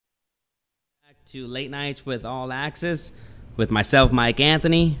to Late Nights with All Access with myself, Mike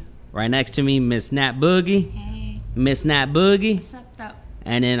Anthony. Right next to me, Miss Nat Boogie. Hey. Miss Nat Boogie. What's up, though?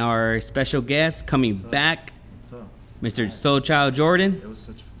 And then our special guest coming back, What's up? Mr. Soul Child Jordan. It was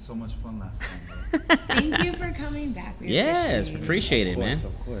so much fun last time, bro. Thank you for coming back. We Yes, appreciate it, man.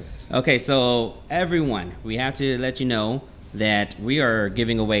 Of course. Okay, so everyone, we have to let you know that we are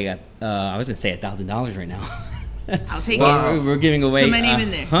giving away I was gonna say $1,000 right now. I'll take Wow. it. We're giving away Put my name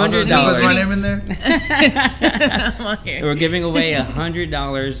in there. $100. Was my name in there? I'm on here. We're giving away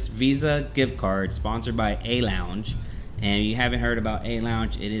 $100 Visa gift card sponsored by A Lounge. And if you haven't heard about A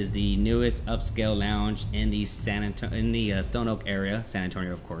Lounge, it is the newest upscale lounge in the Stone Oak area, San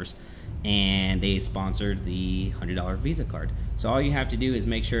Antonio, of course. And they sponsored the $100 Visa card. So all you have to do is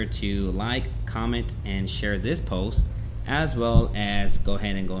make sure to like, comment, and share this post, as well as go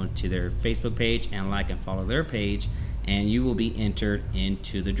ahead and go into their Facebook page and like and follow their page, and you will be entered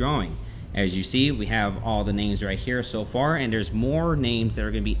into the drawing. As you see, we have all the names right here so far, and there's more names that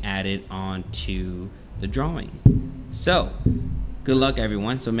are going to be added onto the drawing. So good luck,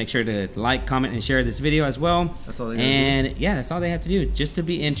 everyone. So make sure to like, comment, and share this video as well. That's all they gotta do. Yeah, that's all they have to do, just to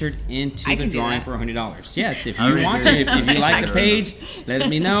be entered into I the can do drawing that. for $100. Yes, if I you already want did. to, if you like the page, let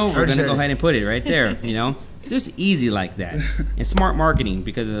me know. We're gonna Sure. go ahead and put it right there. You know, it's just easy like that. And smart marketing,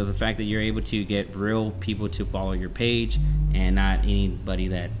 because of the fact that you're able to get real people to follow your page and not anybody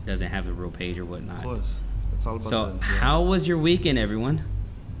that doesn't have a real page or whatnot. Of course. It's all about So the, how was your weekend, everyone?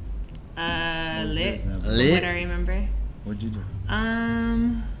 Lit. Lit. What I remember. What'd you do?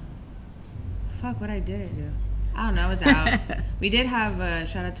 Fuck, what I do? I don't know. I was out. We did have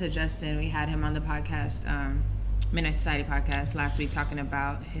shout out to Justin. We had him on the podcast, Midnight Society podcast last week, talking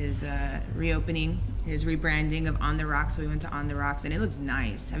about his reopening, his rebranding of On the Rocks. So we went to On the Rocks, and it looks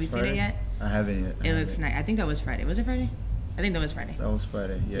nice. Have you seen it yet? I haven't yet. It looks nice. I think that was Friday. Was it Friday? I think that was Friday. That was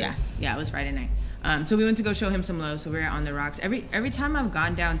Friday. Yes. Yeah, it was Friday night. So we went to go show him some love. So we were on the rocks. Every time I've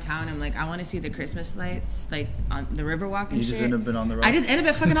gone downtown, I'm like, I want to see the Christmas lights, like on the Riverwalk and You shit. just end up being on the rocks. I just ended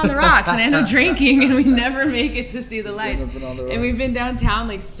up fucking on the rocks, and I end up drinking, and we never make it to see the Just lights. end up on the And we've rocks. been downtown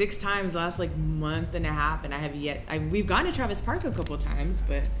like 6 times the last like month and a half, and I have yet. We've gone to Travis Park a couple times,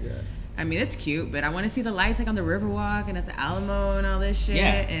 but. Yeah. I mean, it's cute, but I want to see the lights like on the Riverwalk and at the Alamo and all this shit.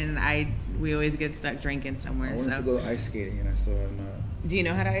 Yeah. And we always get stuck drinking somewhere. I wanted So, to go ice skating and I still have not. do you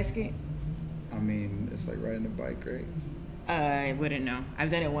know how to ice skate? I mean, it's like riding a bike, right? I wouldn't know. I've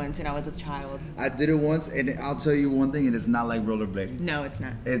done it once and I was a child. I did it once, and I'll tell you one thing: it is not like rollerblading. No, it's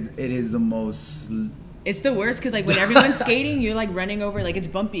not. It is the most. It's the worst because like when everyone's skating, you're like running over, like it's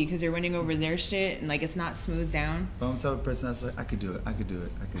bumpy because you're running over their shit and like it's not smooth down. But I'm the type of person that's like, I could do it. I could do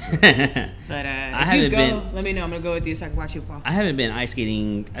it. I could do it. But if haven't you go, been- let me know. I'm gonna go with you so I can watch you fall. I haven't been ice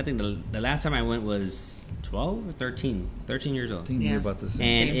skating. I think the last time I went was 12 or 13 years old. I think Yeah. you're about the same.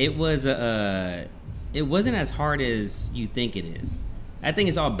 And Same. it wasn't as hard as you think it is. I think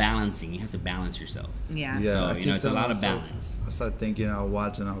it's all balancing. You have to balance yourself. Yeah. Yeah, So, I you keep know, it's a telling lot of myself- balance. I start thinking, I'll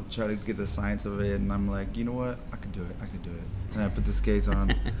watch and I'll try to get the science of it, and I'm like, you know what? I could do it. I could do it. And I put the skates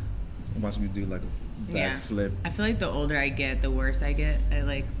on, and watch me do like a Yeah. backflip. I feel like the older I get, the worse I get at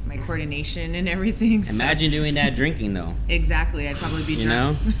like my coordination and everything. So- Imagine doing that drinking though. Exactly. I'd probably be You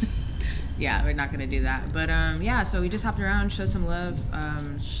drunk. know? Yeah, we're not gonna do that. But yeah, so we just hopped around, showed some love.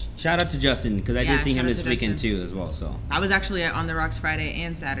 Shout out to Justin, because I Yeah, did see shout him out this to weekend Justin. too as well. So I was actually on the rocks Friday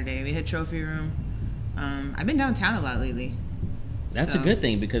and Saturday. We hit Trophy Room. I've been downtown a lot lately. that's So- a good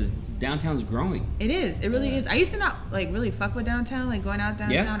thing, because downtown's growing. It is. It really is. I used to not like really fuck with downtown, like going out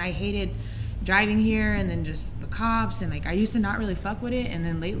downtown. I hated driving here and then just the cops and like I used to not really fuck with it. And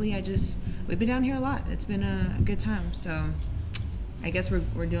then lately we've been down here a lot. It's been a good time. So I guess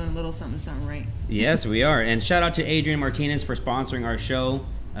we're doing a little something right. Yes, we are. And shout out to Adrian Martinez for sponsoring our show.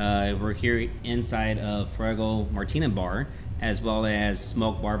 We're here inside of Fuego Martina Bar, as well as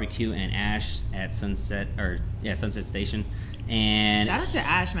Smoke Barbecue and Ash at Sunset Station. And Shout out to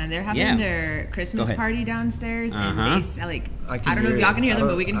Ash, man. They're having Yeah. their Go Christmas ahead. party downstairs, and Uh-huh. they sound like I can I don't know hear if y'all it. can hear them, I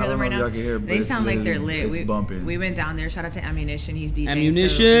but we can don't- hear them I right don't know now. if y'all can hear it, but They it's sound like they're literally- lit. it's bumping. We went down there. Shout out to Ammunition. He's DJing. Ammunition,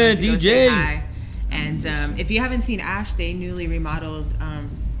 so we went to go say DJ. hi. And if you haven't seen Ash, they newly remodeled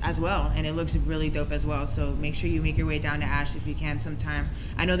as well, and it looks really dope as well. So make sure you make your way down to Ash if you can sometime.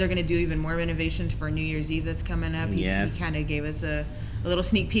 I know they're going to do even more renovations for New Year's Eve that's coming up. He Yes. kind of gave us a little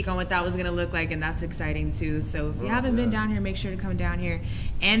sneak peek on what that was going to look like, and that's exciting too. So if you Oh, haven't been yeah. down here, make sure to come down here.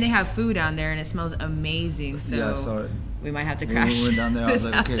 And they have food down there, and it smells amazing. So Yeah, I saw it. we might have to When crash. we went down there, I was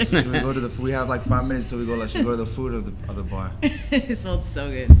this like, okay, so should we go to the? We have like 5 minutes till we go. Like, should we go to the food or the other bar? It smelled so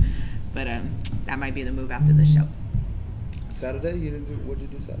good. But that might be the move after the show. Saturday, you didn't do. What'd you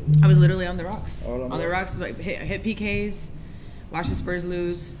do Saturday? I was literally on the rocks. Oh, on the rocks, like hit PKs, watch the Spurs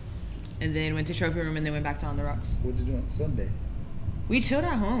lose. and then went to trophy room, and then went back to On the Rocks. What'd you do on Sunday? We chilled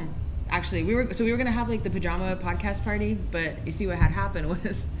at home. Actually, we were gonna have like the pajama podcast party, but you see what had happened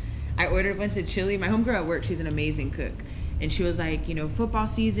was I ordered a bunch of chili. My homegirl at work, she's an amazing cook, and she was like, football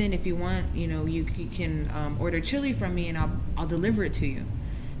season, if you want, you can order chili from me, and I'll deliver it to you.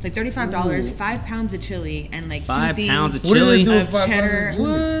 It's like $35, 5 pounds of chili, and like 5 2 pounds of things chili? What do they do of with 5 cheddar. pounds of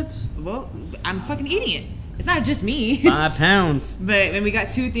chili? What? Well, I'm fucking eating it. It's not just me. 5 pounds. But when we got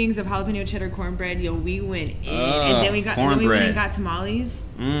 2 things of jalapeno cheddar cornbread, we went in, and then we went and got tamales.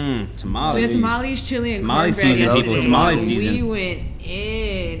 Tamales. So we had tamales, chili, and Tamale cornbread season, yesterday. people. Tamale season. We went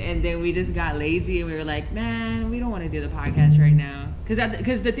in, and then we just got lazy, and we were like, man, we don't want to do the podcast right now,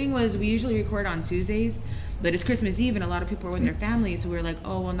 because the thing was, we usually record on Tuesdays, but it's Christmas Eve, and a lot of people are with their families, so we were like,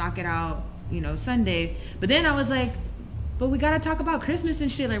 oh, we'll knock it out, Sunday. But then I was like, but we gotta talk about Christmas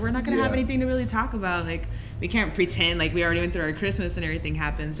and shit. Like, we're not gonna have anything to really talk about. Like, we can't pretend like we already went through our Christmas and everything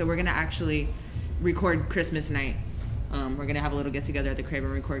happened. So we're gonna actually record Christmas night. We're gonna have a little get together at the crib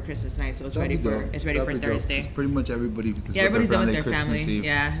and record Christmas night. So it's ready for Thursday. It's pretty much everybody. Everybody's done with their family. Eve.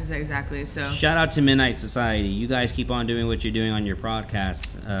 Yeah, exactly. So shout out to Midnight Society. You guys keep on doing what you're doing on your podcast.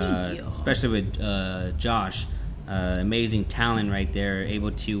 Thank you. Especially with Josh, amazing talent right there,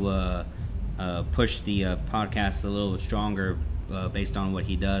 able to push the podcast a little stronger based on what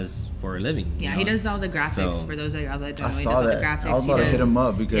he does for a living. Yeah, he does all the graphics for those that don't know. I He does saw all that. the graphics. I was about to hit him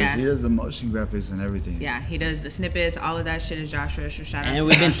up because he does the motion graphics and everything. Yeah, he does the snippets. All of that shit is Joshua. So shout out to And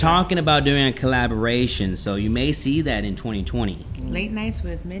we've been Joshua. talking about doing a collaboration, so you may see that in 2020. Late Nights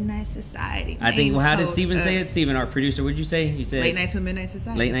with Midnight Society. I think. Well, how did Steven say it? Steven, our producer, what'd you say? You said Late Nights with Midnight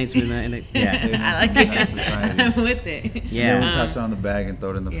Society. Late Nights with Midnight. Yeah. I like it. I'm with it. Yeah. We'll pass around the bag and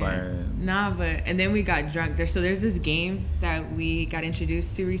throw it in the fire. Nah, and then we got drunk. There's this game that we got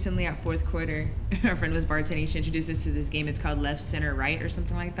introduced to recently at fourth quarter. Our friend was bartending. She introduced us to this game. It's called Left, Center, Right, or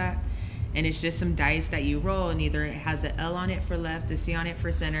something like that. And it's just some dice that you roll, and either it has an L on it for left, a C on it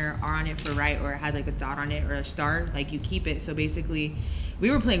for center, R on it for right, or it has like a dot on it or a star. Like, you keep it. So basically, we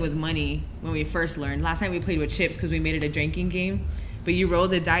were playing with money when we first learned. Last time we played with chips because we made it a drinking game. But you roll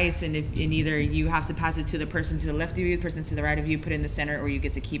the dice, and either you have to pass it to the person to the left of you, the person to the right of you, put it in the center, or you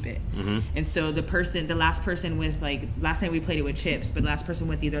get to keep it. Mm-hmm. And so the last person with, like, last time we played it with chips, but the last person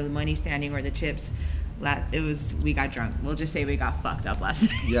with either the money standing or the chips, we got drunk. We'll just say we got fucked up last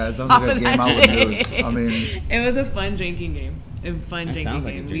night. Yeah, it sounds like a game I would lose. I mean, it was a fun drinking game.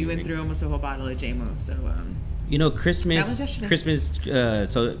 We went through almost a whole bottle of JMO. So Christmas.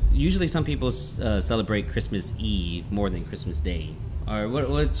 So usually some people celebrate Christmas Eve more than Christmas Day. Or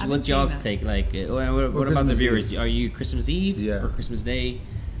what's y'all's take? Like, what about the viewers? Are you Christmas Eve or Christmas Day?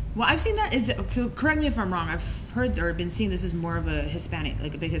 Well, I've seen that. Correct me if I'm wrong. I've heard or been seeing this is more of a Hispanic,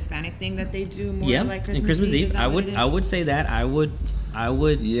 like a big Hispanic thing that they do more like Christmas Eve. I would say that. I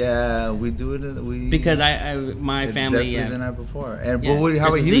would. Yeah, we do it. Because my family. Definitely the night before, but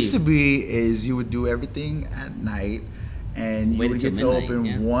how it used to be is you would do everything at night, and you would get to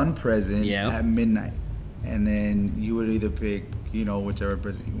open one present at midnight, and then you would either pick whichever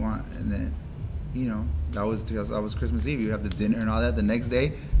present you want, and then that was Christmas Eve. You have the dinner and all that. The next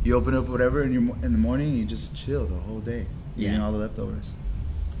day, you open up whatever in the morning, and you just chill the whole day, eating all the leftovers.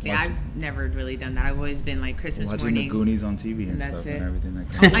 See, I've never really done that. I've always been like Christmas watching morning. the Goonies on TV and stuff and everything like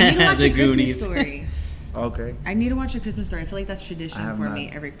that. I need to watch a Christmas Goonies. Story. Okay. I need to watch a Christmas Story. I feel like that's tradition for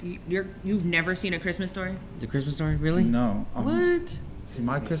me. You've never seen a Christmas Story? The Christmas Story, really? No. What? See,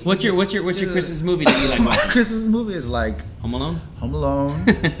 my Christmas. What's your Christmas movie that you like watching? My Christmas movie is like Home Alone. Home Alone,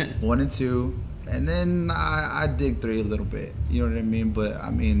 1 and 2, and then I dig 3 a little bit. You know what I mean? But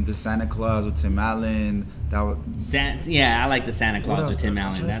I mean the Santa Claus with Tim Allen. That was. I like the Santa Claus with Tim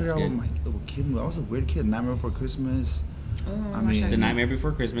Allen. That's good. My little kid. I was a weird kid. Nightmare Before Christmas. Oh, I mean, The Nightmare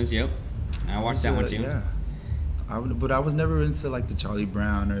Before Christmas. Yep, I watched that one too. Yeah. But I was never into like the Charlie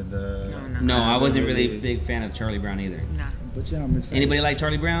Brown or the. No, I wasn't really a big fan of Charlie Brown either. Nah. But yeah, I'm excited. Anybody like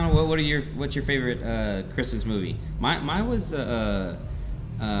Charlie Brown? What's your favorite Christmas movie? Mine was I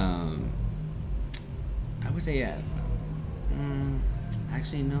would say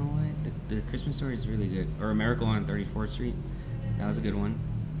actually, no, what? The Christmas Story is really good. Or A Miracle on 34th Street. That was a good one.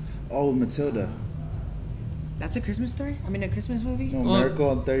 Oh, Matilda. That's a Christmas story? I mean, a Christmas movie? No, Miracle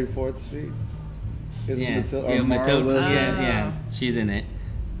on 34th Street. Matilda. Yeah, she's in it.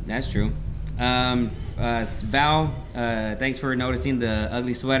 That's true. Val, thanks for noticing the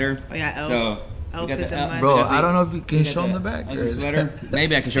ugly sweater. Oh yeah, Elf. So Elf is a bro, I don't know if you can show them the back. Ugly sweater.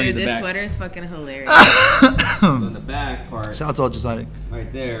 Maybe I can show you the this back. sweater is fucking hilarious. So in the back part, Shout out to Ultrasonic.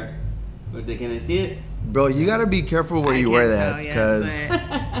 right there. But can I see it? Bro, you gotta be careful where you wear that, because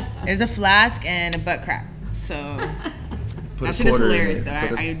there's a flask and a butt crack. So put that a shit is quarter hilarious in it.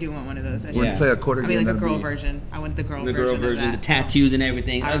 though. I do want one of those. That Play a quarter I mean, game. like a girl version. I want the girl version. The girl version, the tattoos and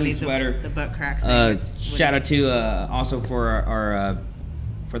everything. I don't Ugly need sweater. The butt crack thing. Shout out to also for our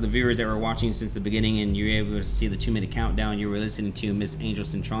for the viewers that were watching since the beginning, and you were able to see the 2-minute countdown. You were listening to Miss Angel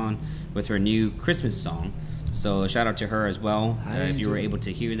Cintron with her new Christmas song. So shout out to her as well. If you were able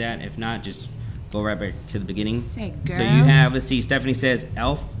to hear that, if not, just go right back to the beginning. Say, girl. So you have, let's see, Stephanie says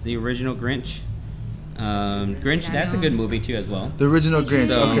Elf, the original Grinch. Grinch, that's a good movie too as well. The original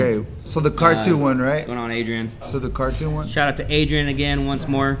Grinch, okay. So the cartoon one, right? Going on, Adrian. So the cartoon one? Shout out to Adrian again once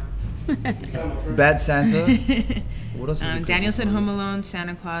more. Bad Santa. What else is Daniel said Home Alone,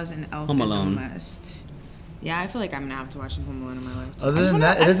 Santa Claus, and Elf Home is a Alone. must. Yeah, I feel like I'm gonna have to watch some Home Alone in my life. Other than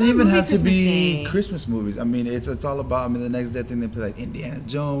that, it doesn't even have to be Christmas movies. I mean, it's all about. I mean, the next day thing they play like Indiana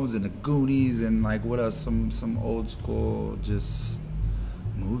Jones and the Goonies and like what else? Some old school just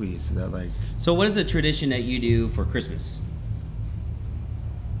movies that like. So, what is a tradition that you do for Christmas?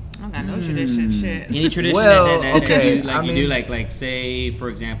 I don't got no tradition. Shit. Any tradition that you do, like say for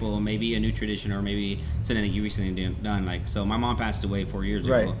example, maybe a new tradition or maybe something that you recently done. Like, so my mom passed away 4 years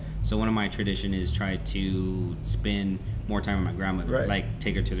ago. So one of my tradition is try to spend more time with my grandmother. Right. Like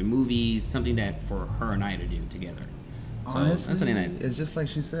take her to the movies, something that for her and I to do together. So honestly, it's just like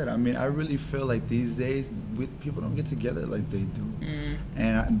she said. I mean, I really feel like these days people don't get together like they do,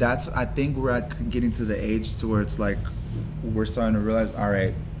 and I think we're getting to the age to where it's like we're starting to realize, all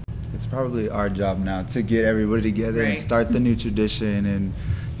right, it's probably our job now to get everybody together and start the new tradition and,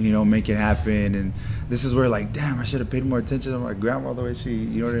 you know, make it happen. And this is where like, damn, I should have paid more attention to my grandma the way she,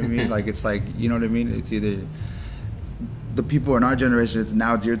 you know what I mean? Like, it's like, you know what I mean? It's either the people in our generation,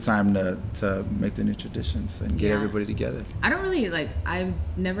 it's your time to make the new traditions and get everybody together. I don't really I've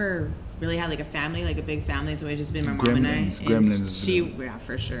never really had like a family, like a big family. It's always just been my mom and I. Gremlins. Yeah,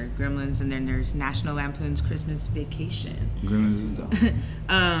 for sure. Gremlins, and then there's National Lampoon's Christmas Vacation. Gremlins is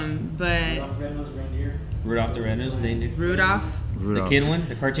but Rudolph the Red-Nosed Reindeer. Rudolph. The kid one,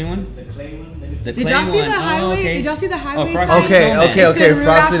 the cartoon one, the clay one. Did y'all see the highway? Okay. Did y'all see the highway? Oh, Frosty okay.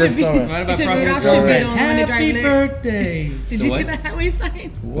 Frosty the Snowman. What about Frosty the Snowman? Happy birthday. Did you see the highway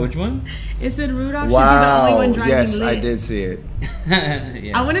sign? Which one? It said Rudolph should be the only one driving yes, lit. I did see it.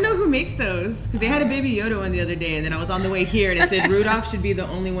 Yeah. I want to know who makes those, because they had a Baby Yoda one the other day, and then I was on the way here and it said Rudolph should be the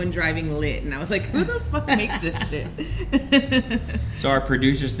only one driving lit, and I was like, who the fuck makes this shit? So our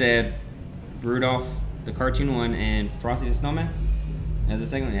producer said Rudolph, the cartoon one, and Frosty the Snowman as the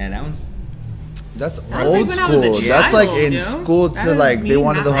second one. Yeah, that one's. That's old school. That's like in school to like they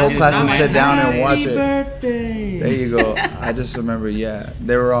wanted the whole class to sit down and watch it. Birthday. There you go. I just remember,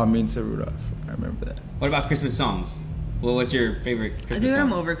 they were all mean to Rudolph. I remember that. What about Christmas songs? Well, what's your favorite Christmas Dude, song?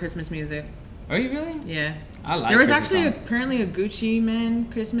 I'm over Christmas music. Are you really? Yeah. I like. There was Christmas actually songs. apparently a Gucci Man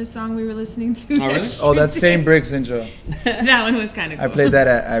Christmas song we were listening to. Oh, really? Oh, that same Bricks intro. That one was kind of cool. I played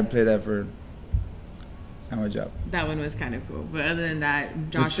that for at my job. That one was kind of cool. But other than that,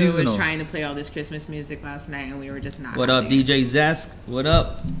 Joshua was trying to play all this Christmas music last night, and we were just not. What up, DJ Zesk? What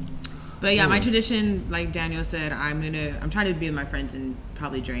up? But yeah, my tradition, like Daniel said, I'm trying to be with my friends and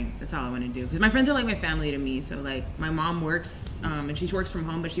probably drink. That's all I want to do, because my friends are like my family to me. So like my mom works, and she works from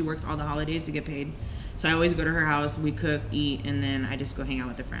home, but she works all the holidays to get paid. So I always go to her house, we cook, eat, and then I just go hang out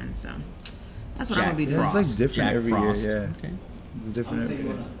with the friends. So that's what I'm gonna be doing. It's like different Jack every Frost. year. Yeah, Okay. it's different every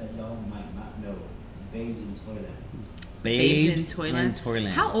year. That y'all might not know. Babes in Toyland. Babes in Toyland. in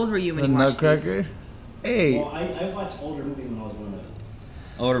Toyland. How old were you when The you watched Nutcracker. this? Hey, Well, I watched older movies when I was growing up.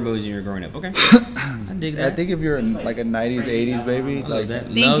 Older movies when you were growing up. Okay. I dig that. I think if you're like a 90s, 80s baby, I love like that.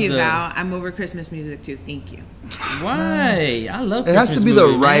 Thank you, Val. I'm over Christmas music too. Thank you. Why? I love it has to be the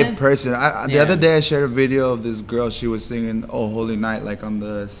Christmas right movies, man. person. The other day I shared a video of this girl. She was singing "Oh Holy Night" like on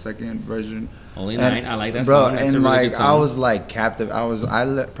the second version. Holy Night. I like that bro, song. That's and a really like good song. I was like captive.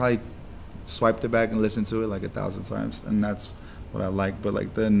 Probably swiped it back and listened to it like 1,000 times, and that's what I like. But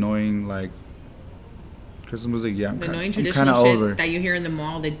like the annoying like Christmas music, yeah, The annoying I'm traditional kind of shit over. that you hear in the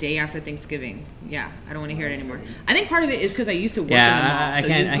mall the day after Thanksgiving. Yeah, I don't want to hear it anymore. I think part of it is because I used to work in the mall. Yeah, I so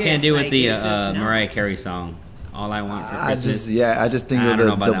can't. you I get, can't do with like, the it just, no. Mariah Carey song. All I want for I Christmas. just think I of don't know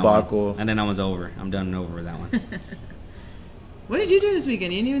the about that debacle. one. And then that one's over. I'm done and over with that one. What did you do this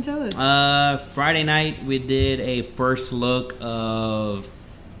weekend? You didn't even tell us. Friday night we did a first look of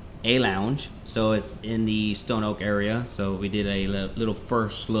a lounge. So it's in the Stone Oak area. So we did a little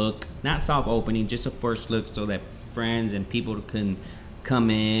first look, not soft opening, just a first look, so that friends and people can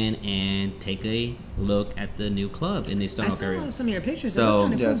come in and take a look at the new club in the Stone Oak area. I saw some of your pictures. So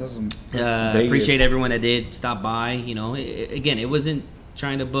Yeah, so some Vegas. appreciate everyone that did stop by. You know, again, it wasn't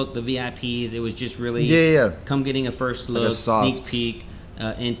trying to book the VIPs. It was just really come getting a first look, soft. sneak peek.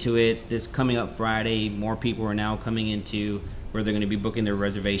 into it. This coming up Friday, more people are now coming into where they're going to be booking their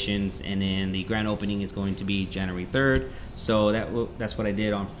reservations, and then the grand opening is going to be January 3rd. So that's what I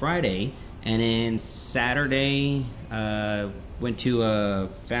did on Friday. And then Saturday, went to a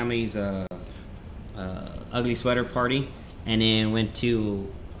family's ugly sweater party, and then went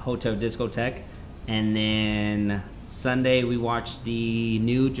to Hotel Discotheque. And then Sunday we watched the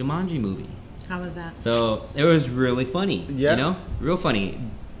new Jumanji movie. How was that? So it was really funny. Yeah. You know, real funny.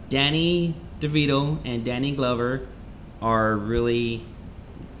 Danny DeVito and Danny Glover are really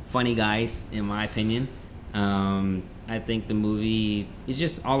funny guys, in my opinion. I think the movie is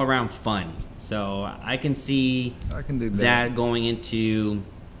just all around fun. So I can see that going into.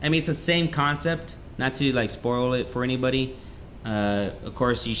 I mean, it's the same concept. Not to like spoil it for anybody. Of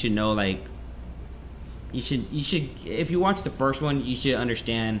course, you should know like. You should if you watch the first one, you should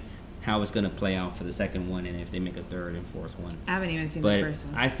understand how it's going to play out for the second one, and if they make a third and fourth one. I haven't even seen the first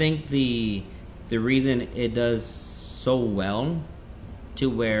one. I think the reason it does so well, to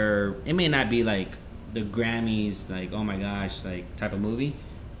where it may not be like the Grammys, like oh my gosh, like type of movie,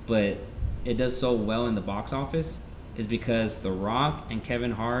 but it does so well in the box office, is because The Rock and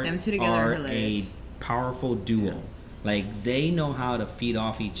Kevin Hart are a powerful duo. Yeah. Like they know how to feed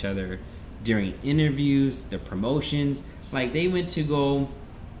off each other during interviews, the promotions. Like they went to go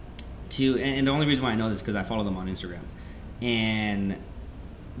to, and the only reason why I know this is because I follow them on Instagram, and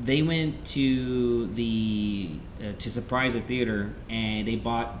they went to to surprise the theater, and they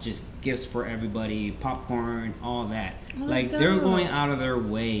bought just gifts for everybody, popcorn, all that. Oh, like they're going out of their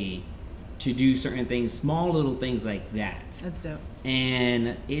way to do certain things, small little things like that. That's dope.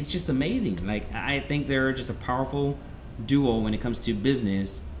 And it's just amazing. Like I think they're just a powerful duo when it comes to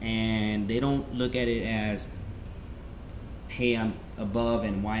business, and they don't look at it as, hey, I'm above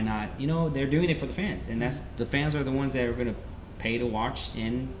and why not. You know, they're doing it for the fans, and that's the fans are the ones that are going to pay to watch,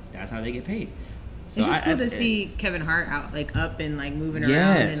 and that's how they get paid. So it's just cool to see Kevin Hart out, like up and like moving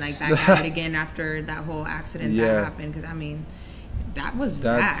around and like back at it again after that whole accident that happened. Because I mean, that was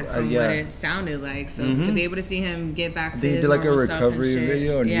bad from what it sounded like. So to be able to see him get back to his he did like a recovery and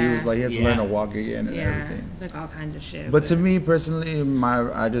video, and he was like he had to learn to walk again and everything. It's like all kinds of shit. But to me personally,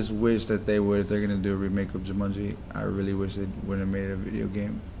 I just wish that they would, if they're gonna do a remake of Jumanji, I really wish they would have made it a video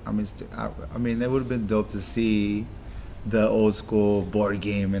game. I mean, it would have been dope to see the old school board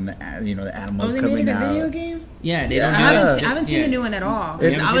game and the animals coming out. They made it a video game? Yeah, I haven't seen the new one at all. You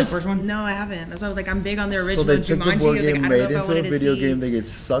haven't seen the first one? No, I haven't. That's why I was like, I'm big on the original Jumanji. So they took the board game, made it into a video game. They get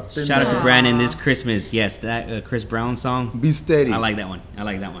sucked in. Shout out to Brandon this Christmas. Yes, that Chris Brown song. Be Steady. I like that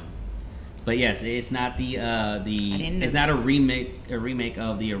one. But yes, it's not it's not a remake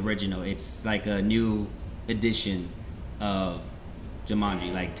of the original. It's like a new edition of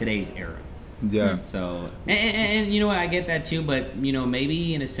Jumanji, like today's era. Yeah. So and you know what, I get that too, but you know,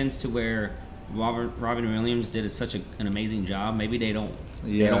 maybe in a sense to where Robin Williams did such an amazing job, maybe they don't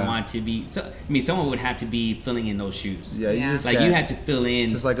want to be. So I mean, someone would have to be filling in those shoes. Yeah, you just like you had to fill in,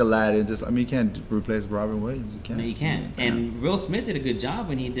 just like Aladdin. You can't replace Robin Williams. You can't. No, you can't. And Will Smith did a good job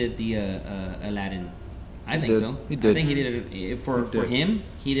when he did the Aladdin. I think so. He did. I think he did for him.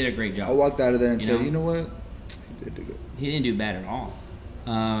 He did a great job. I walked out of there and said, you know what, he did good. He didn't do bad at all.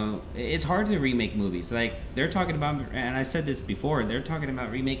 It's hard to remake movies. Like they're talking about, and I said this before, they're talking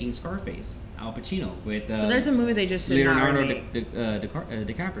about remaking Scarface, Al Pacino with. So there's a movie they just Leonardo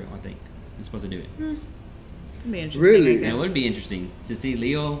DiCaprio. I think is supposed to do it. It'd be interesting. Really, it would be interesting to see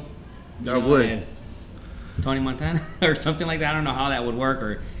Leo. As Tony Montana or something like that. I don't know how that would work,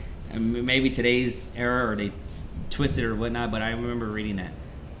 or maybe today's era, or they twisted it or whatnot. But I remember reading that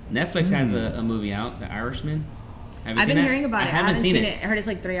Netflix has a movie out, The Irishman. I've been hearing about it. I haven't seen it. I heard it's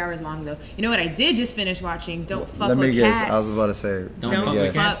like 3 hours long though. You know what I did just finish watching? Don't fuck with cats. I was about to say. Don't fuck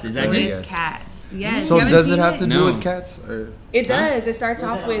with cats. Is that good? Cats. Yes. So does it have to do with cats? Or? It does. It starts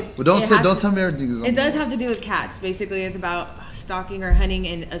off with. But don't tell me everything. It does have to do with cats. Basically, it's about stalking or hunting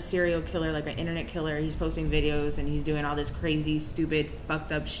a serial killer, like an internet killer. He's posting videos and he's doing all this crazy, stupid,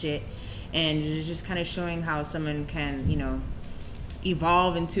 fucked up shit, and it's just kind of showing how someone can,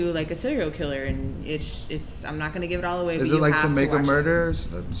 evolve into like a serial killer. And it's I'm not gonna give it all away. Is but it like to make a murder?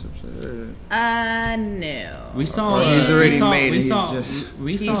 No. We saw. He's already made. We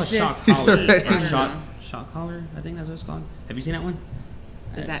saw Shock Collar. Shock Collar. I think that's what it's called. Have you seen that one?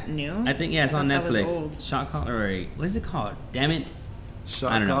 Is that new? I think it's on Netflix. Shock Collar. What is it called? Damn it.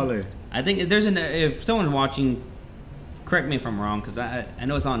 Shock Collar. I think if someone's watching, correct me if I'm wrong, because I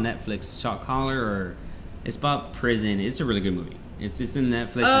know it's on Netflix. Shock Collar, or it's about prison. It's a really good movie. It's in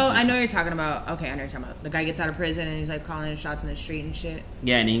Netflix. Oh, I know what you're talking about. Okay, I know what you're talking about. The guy gets out of prison and he's like calling shots in the street and shit.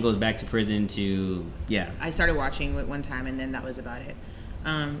 Yeah, and he goes back to prison to. Yeah. I started watching it one time and then that was about it.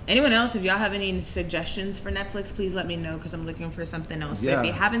 Anyone else, if y'all have any suggestions for Netflix, please let me know because I'm looking for something else. Yeah. But if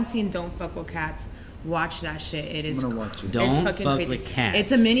you haven't seen Don't Fuck with Cats, watch that shit. It is. I'm gonna watch it. Don't fucking fuck crazy. with cats.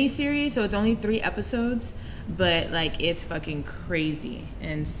 It's a mini series, so it's only 3 episodes, but like it's fucking crazy.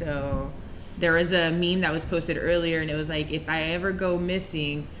 And so there was a meme that was posted earlier, and it was like, if I ever go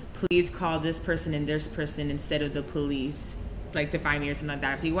missing, please call this person and this person instead of the police, like to find me or something like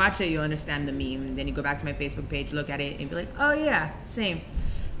that. If you watch it, you'll understand the meme, and then you go back to my Facebook page, look at it, and be like, oh yeah, same.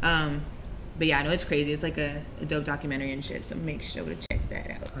 But yeah, I know it's crazy. It's like a dope documentary and shit, so make sure to check that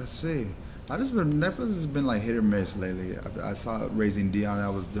out. I see. Netflix has been like hit or miss lately. I saw Raising Dion,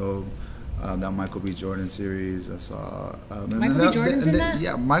 that was dope. That Michael B. Jordan series. I saw Michael B. Jordan's in that?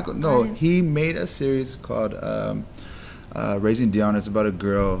 Yeah, Michael. No, he made a series called Raising Dion. It's about a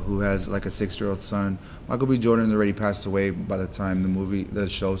girl who has like a 6-year-old son. Michael B. Jordan already passed away by the time the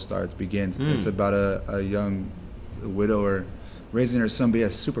show begins. It's about a young widower raising her son, but he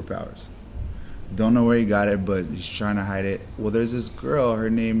has superpowers. Don't know where he got it, but he's trying to hide it. Well, there's this girl. Her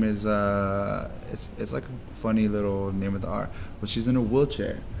name is it's like a funny little name with the R, but she's in a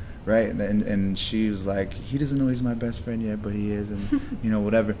wheelchair, right? And she was like, he doesn't know he's my best friend yet, but he is, and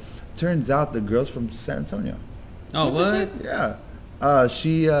whatever. Turns out the girl's from San Antonio. Oh, what? Yeah.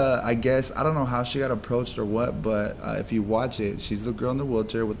 She, I guess, I don't know how she got approached or what, but if you watch it, she's the girl in the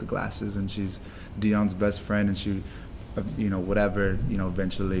wheelchair with the glasses, and she's Dion's best friend, and she, whatever,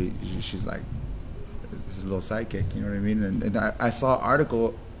 eventually she's like, this little sidekick, you know what I mean? And I saw an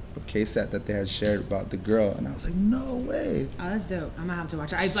article of KSAT that they had shared about the girl, and I was like, no way. Oh, that's dope. I'm gonna have to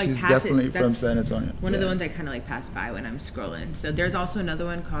watch it. She's definitely from San Antonio. One of the ones I kind of like pass by when I'm scrolling. So there's also another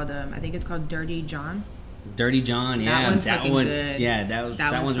one called I think it's called Dirty John. Dirty John, yeah,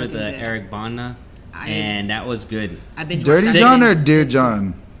 that one's with Eric Bana, and that was good. I've been Dirty John or Dear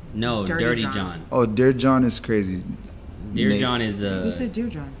John? No, Dirty John. Oh, Dear John is crazy. Dear John is Who said Dear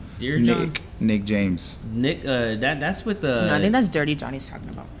John? Dear John. Nick James. Nick, that's with the. No, I think that's Dirty John he's talking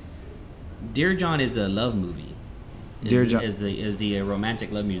about. Dear John is a love movie. Dear John is the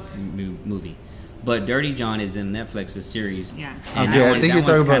romantic love movie, but Dirty John is in Netflix's series. Yeah. And okay, I think you're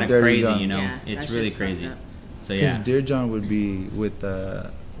talking about Dirty crazy, John. Yeah, it's really crazy. So yeah. Because Dear John would be with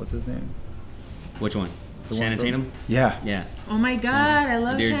what's his name? Which one? Channing Tatum? Yeah. Yeah. Oh my God, I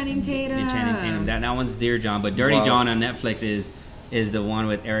love Channing Tatum. Channing Tatum. That one's Dear John, but Dirty John on Netflix is the one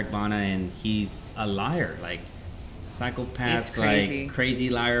with Eric Bana, and he's a liar, like psychopath, like crazy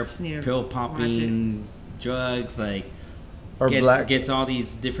liar, pill popping, drugs, like gets all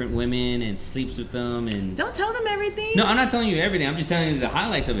these different women and sleeps with them, and don't tell them everything. No, I'm not telling you everything. I'm just telling you the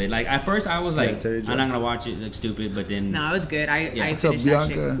highlights of it. Like at first, I was like, I'm not gonna watch it, look stupid, but then no, it was good. I What's up, finished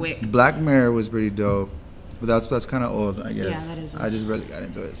Bianca? that shit quick. Black Mirror was pretty dope. But that's kind of old, I guess. Yeah, that is old. I just barely got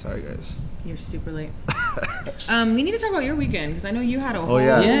into it. Sorry, guys. You're super late. We need to talk about your weekend because I know you had a whole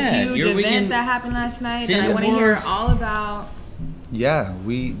huge event that happened last night, and I want to hear all about. Yeah,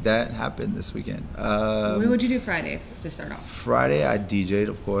 that happened this weekend. What would you do Friday to start off? Friday, I DJ'd,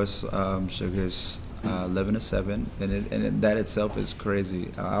 of course. Sugar's 11 to 7, and that itself is crazy.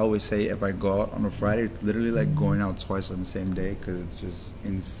 I always say if I go out on a Friday, it's literally like going out twice on the same day because it's just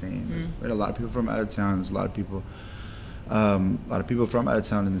insane. We had a lot of people from out of town. There's a lot of people from out of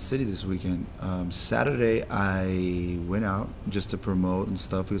town in the city this weekend. Saturday, I went out just to promote and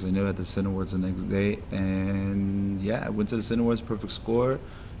stuff because I knew I had the Cine Awards the next day. And yeah, I went to the Cine Awards, perfect score.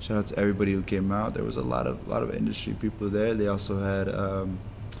 Shout out to everybody who came out. There was a lot of industry people there. They also had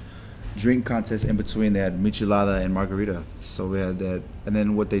drink contest in between. They had michelada and margarita, so we had that. And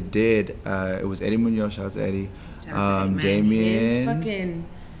then what they did, it was Eddie Munoz. Shout out to Eddie. Damien.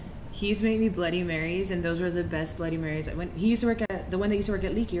 He's made me Bloody Marys, and those were the best Bloody Marys. When he used to work at the one that used to work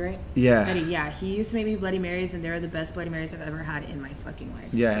at Leaky, right? Yeah. Eddie, yeah, he used to make me Bloody Marys, and they were the best Bloody Marys I've ever had in my fucking life.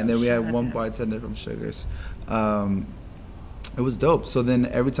 Yeah, and then we had one bartender from Sugars. It was dope. So then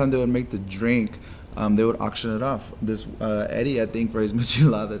every time they would make the drink, they would auction it off. This Eddie, I think for his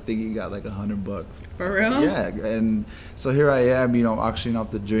michelada, I think he got like $100. For real? Yeah, and so here I am, auctioning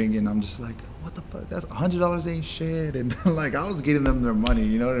off the drink, and I'm just like, what the fuck? That's $100 ain't shit. And like I was getting them their money,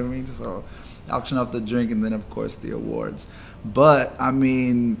 you know what I mean? So auction off the drink, and then of course the awards. But I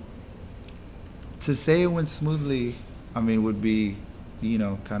mean, to say it went smoothly, would be,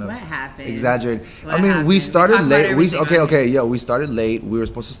 kind of what happened? Exaggerated. We started late. We started late. We were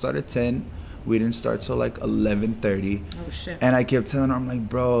supposed to start at 10. We didn't start till like 11:30. Oh shit! And I kept telling her, I'm like,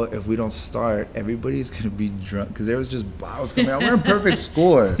 bro, if we don't start, everybody's gonna be drunk because there was just bottles coming out. We're in perfect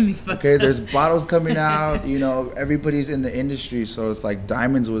score. Okay, there's bottles coming out. You know, everybody's in the industry, so it's like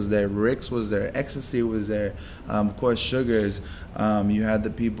Diamonds was there, Rick's was there, Ecstasy was there, of course Sugars. You had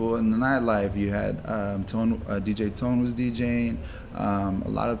the people in the nightlife. You had Tone, DJ Tone was DJing. A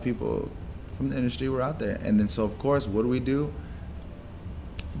lot of people from the industry were out there, and then so of course, what do?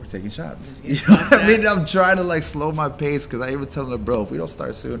 We're taking shots. You know what I mean? I'm trying to like slow my pace because I even tell her, bro, if we don't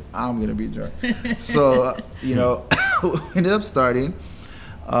start soon, I'm gonna be drunk. So you know, we ended up starting.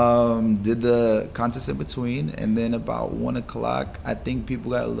 Did the contest in between, and then about 1 o'clock, I think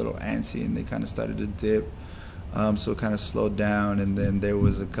people got a little antsy and they kind of started to dip. So it kind of slowed down, and then there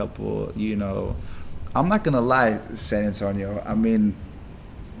was a couple. You know, I'm not gonna lie, San Antonio. I mean,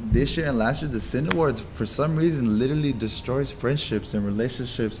 this year and last year, the Sin Awards, for some reason, literally destroys friendships and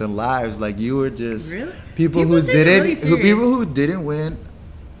relationships and lives. Like, you were just really? people who didn't win.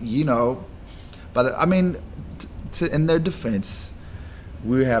 You know, but I mean, in their defense,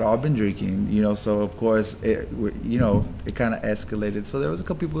 we had all been drinking. You know, so of course, it kind of escalated. So there was a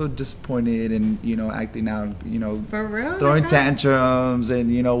couple people who were disappointed and acting out. For real, throwing tantrums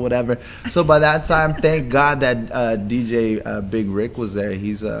and whatever. So by that time, thank God that DJ Big Rick was there.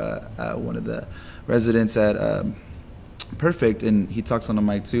 He's one of the residents at Perfect, and he talks on the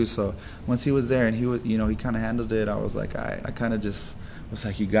mic too. So once he was there and he was, he kind of handled it. I was like, all right. I kind of just was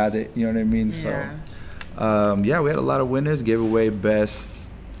like, you got it. You know what I mean? Yeah. So we had a lot of winners. Gave away best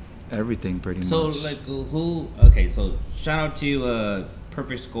everything pretty much. So like who? Okay, so shout out to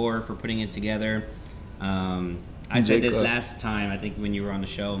Perfect Score for putting it together. I said this last time, I think when you were on the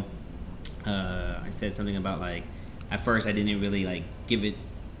show. I said something about like, at first I didn't really like give it,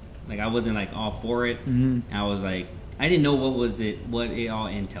 like I wasn't like all for it. Mm-hmm. I was like, I didn't know what it all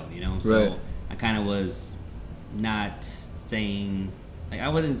entailed, So right. I kind of was not saying, like, I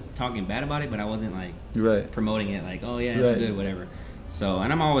wasn't talking bad about it, but I wasn't like promoting it like, oh yeah, it's good, whatever. So,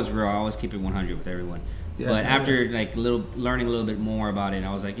 and I'm always real. I always keep it 100 with everyone. Yeah, but after like learning a little bit more about it,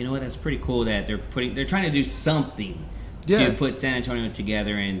 I was like, you know what, that's pretty cool that they're trying to do something to put San Antonio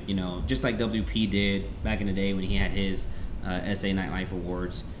together, and just like WP did back in the day when he had his SA Nightlife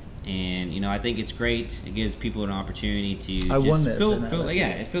Awards. And I think it's great. It gives people an opportunity to feel like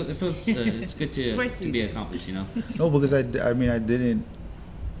it feels it's good to be accomplished. No, because I didn't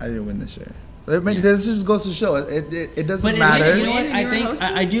win this year. This just goes to show it doesn't matter. You know what?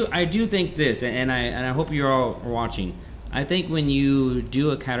 I do think this, and I hope you're all watching. I think when you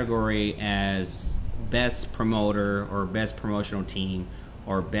do a category as best promoter or best promotional team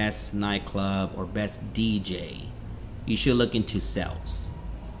or best nightclub or best DJ, you should look into sales.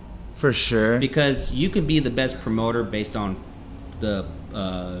 For sure. Because you can be the best promoter based on the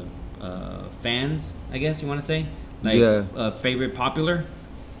fans, I guess you want to say, like favorite popular,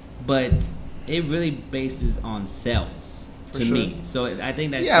 but it really bases on sales to me. So I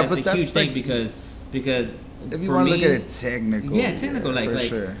think that's a huge thing because if you want to look at it technical, like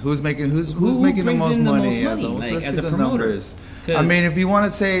sure. Who's making the most money? Let's see the numbers. I mean, if you want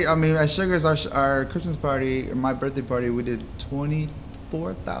to say, at Sugar's our Christmas party, my birthday party, we did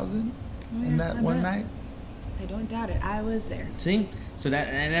 24,000 in that one night. I don't doubt it. I was there. See, so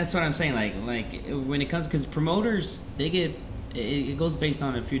that's what I'm saying. Like when it comes, because promoters, they get it goes based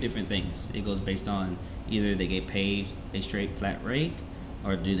on a few different things. It goes based on either they get paid a straight flat rate,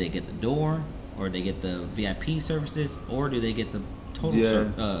 or do they get the door, or they get the VIP services, or do they get the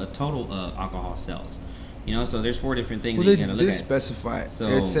total alcohol sales. So there's 4 different things that you gotta look at. They specify. So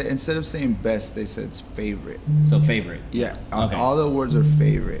instead of saying best, they said it's favorite. So favorite. Yeah. Okay. All the awards are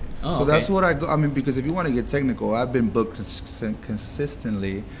favorite. Oh, so that's what I go. Because if you want to get technical, I've been booked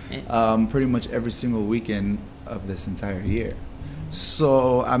consistently, pretty much every single weekend of this entire year.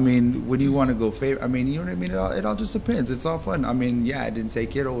 So when you want to go favorite, you know what I mean. It all just depends. It's all fun. I didn't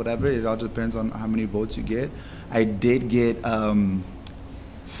take it or whatever. It all depends on how many votes you get. I did get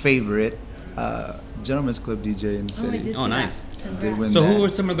favorite. Gentlemen's Club DJ in the city. Oh, nice. Did win so that. Who were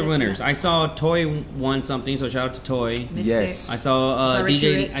some of the winners? I saw Toy won something, so shout out to Toy. Mystic. Yes. I saw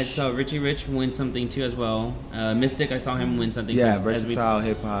DJ. Rich. I saw Richie Rich win something too as well. Mystic, I saw him win something. Yeah, versatile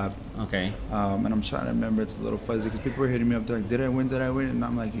hip hop. Okay. And I'm trying to remember. It's a little fuzzy because people were hitting me up. They're like, "Did I win? Did I win?" And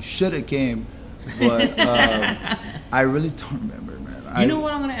I'm like, "You should have came," but I really don't remember, man. You know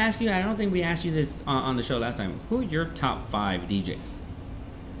what I'm gonna ask you? I don't think we asked you this on the show last time. Who are your top 5 DJs?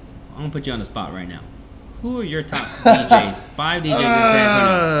 I'm gonna put you on the spot right now. Who are your top DJs? 5 DJs in San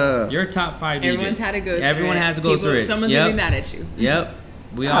Antonio. Your top 5 DJs. Everyone's had to go through Everyone has to go through it. Someone's going to be mad at you. Yep.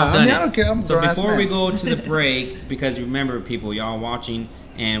 We all done it. I don't care. So before we go to the break, because remember, people, y'all watching,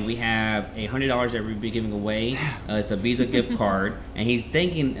 and we have $100 that we'll be giving away. It's a Visa gift card, and he's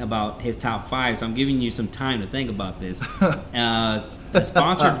thinking about his top 5. So I'm giving you some time to think about this.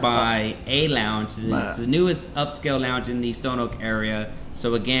 Sponsored by A Lounge. It's the newest upscale lounge in the Stone Oak area.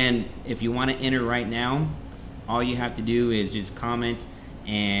 So again, if you want to enter right now, all you have to do is just comment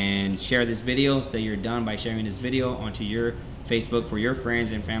and share this video. Say you're done by sharing this video onto your Facebook for your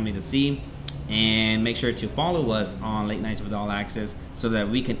friends and family to see. And make sure to follow us on Late Nights with All Access so that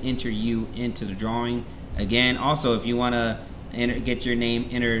we can enter you into the drawing. Again, also, if you want to get your name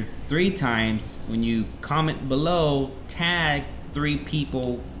entered 3 times, when you comment below, tag 3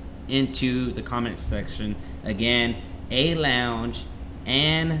 people into the comment section. Again, A Lounge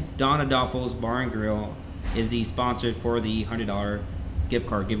and Don Adolfo's Bar and Grill is the sponsor for the $100 gift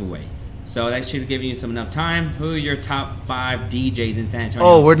card giveaway. So that should give you some enough time. Who are your top 5 DJs in San Antonio?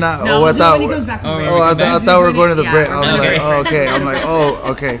 Oh, we're not. No, I thought. I thought we were going to the break. I was like, oh, okay. I'm like, oh,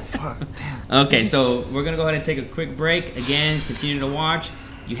 okay. Fuck, damn. Okay, so we're gonna go ahead and take a quick break. Again, continue to watch.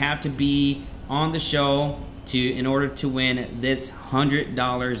 You have to be on the show in order to win this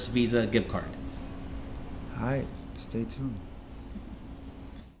 $100 Visa gift card. All right, stay tuned.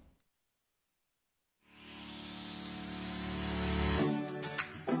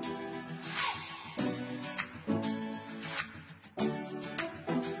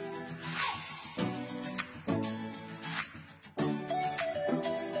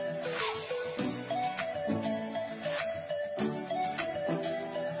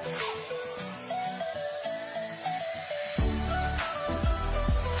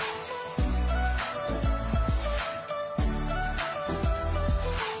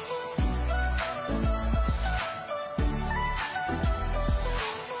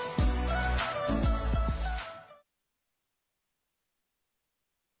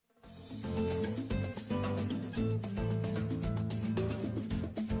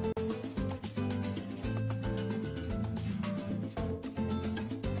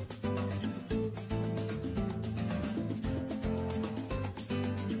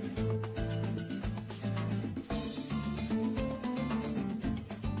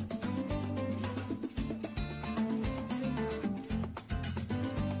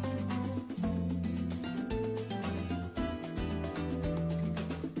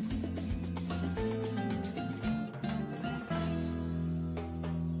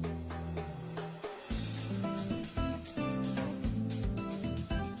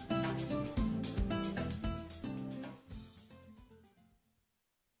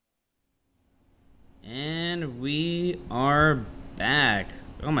 And we are back.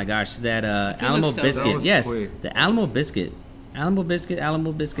 Oh my gosh, that Alamo biscuit. Yes, quick. The Alamo biscuit. Alamo biscuit. I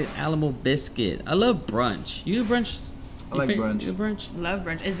love brunch. You brunch? I like brunch. You brunch? Love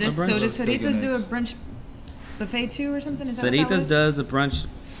brunch. Is this so? Does Saritas do a brunch buffet too, or something? Is that Saritas does a brunch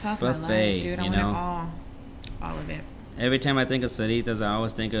buffet. Dude, I want all of it. Every time I think of Saritas, I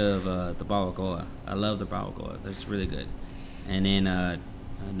always think of the barbacoa. I love the barbacoa. That's really good. And then it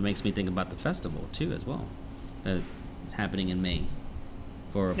makes me think about the festival too, as well. That's happening in May.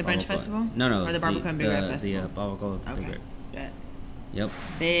 For the brunch festival? No. Or the barbacoa and Big Red festival? The barbacoa okay. Big Red. Bet. Yep.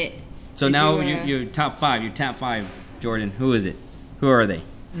 Bet. So Did now your top 5. Your top 5, Jordan. Who is it? Who are they?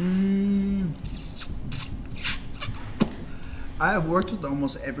 I have worked with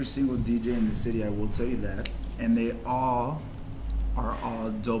almost every single DJ in the city. I will tell you that, and they all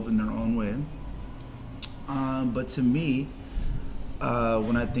are dope in their own way. But to me,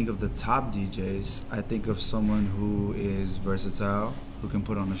 when I think of the top DJs, I think of someone who is versatile, who can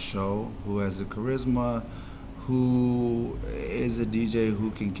put on a show, who has a charisma, who is a DJ who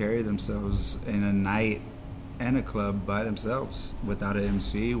can carry themselves in a night and a club by themselves, without an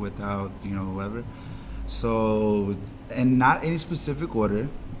MC, without, whoever. So, and not any specific order.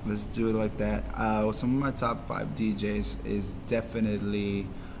 Let's do it like that. Some of my top 5 DJs is definitely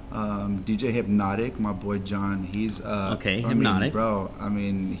DJ Hypnotic, my boy John. He's okay. Hypnotic, bro. I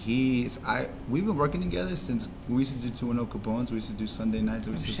mean, we've been working together since we used to do 210 Capones. We used to do Sunday nights.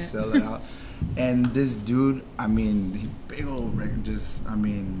 We used to sell it out. And this dude, I mean, he big old record.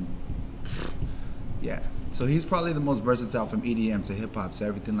 Yeah. So he's probably the most versatile, from EDM to hip hop to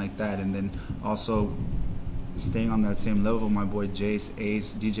everything like that. And then also staying on that same level, my boy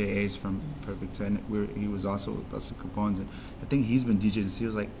DJ Ace from Perfect 10. He was also with us at Capone's, and I think he's been DJing since he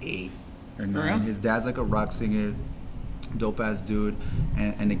was like 8 or 9. His dad's like a rock singer, dope ass dude,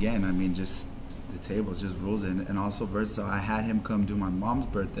 and again, I mean, just the tables just rules it, and also versatile. I had him come do my mom's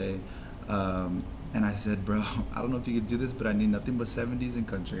birthday, and I said, bro, I don't know if you could do this, but I need nothing but 70s and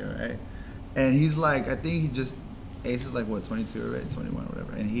country, all right? And he's like, I think he just Ace is like what, 22 already, 21 or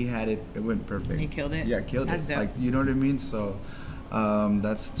whatever, and he had it. It went perfect. He killed it. Yeah, killed That's it. dope. Like, you know what I mean? So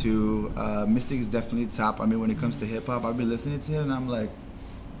that's 2. Mystic is definitely top. I mean, when it comes to hip hop, I've been listening to it and I'm like,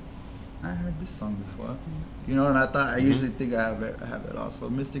 I heard this song before. You know, and I thought I usually think I have it also.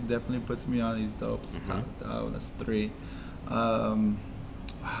 Mystic definitely puts me on these dopes. Top, that's 3. Wow.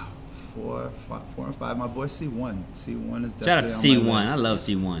 4 and 5. My boy C1. C1 is definitely shout out to on C1. my list. I love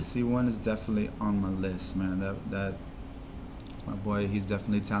C1. C1 is definitely on my list, man. That's my boy. He's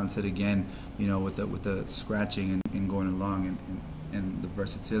definitely talented again. You know, with the scratching and going along and the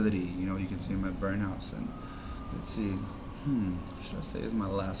versatility. You know, you can see him at Burnhouse. And let's see. Should I say is my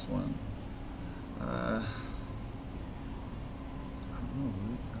last one? I don't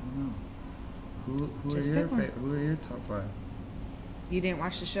know. Who are your top 5? You didn't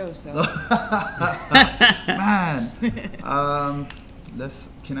watch the show, so. Man.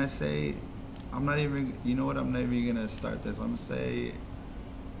 Can I say, I'm not even, you know what, I'm not even going to start this. I'm going to say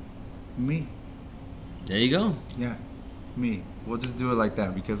me. There you go. Yeah, me. We'll just do it like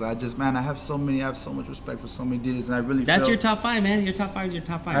that because I have so much respect for so many DJs, and I really That's feel, your top 5, man. Your top 5 is your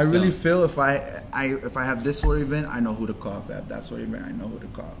top 5. I really feel if I have this sort of event, I know who to call. If I have that sort of event, I know who to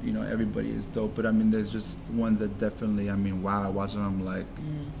call. You know, everybody is dope, but I mean, there's just ones that definitely, I mean, wow, I watch them, I'm like,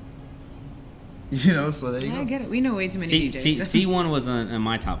 you know, so there you go. I get it. We know way too many DJs. C1 was in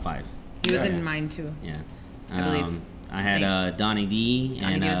my top 5. He was in mine too. Yeah. I believe. I had Donnie D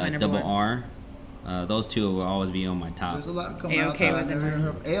Donnie D was my and number Double R. Those 2 will always be on my top. There's a lot coming AOK out that was I in never mine.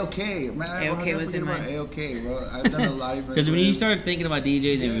 heard. AOK, man. AOK was in mine. AOK, bro. I've done a lot of events. Because when you start thinking about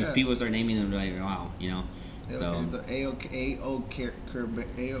DJs Yeah. and people start naming them, like, wow, you know. So AOK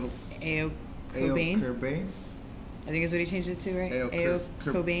Cobain. I think is what he changed it to, right?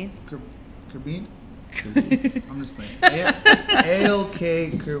 Cobain. Cobain. I'm just playing.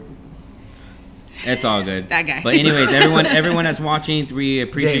 AOK. it's all good. That guy. But anyways, everyone that's watching, we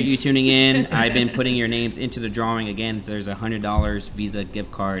appreciate James. you tuning in. I've been putting your names into the drawing again. There's a $100 Visa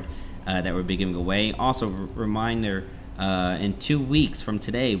gift card that we'll be giving away. Also, reminder, in 2 weeks from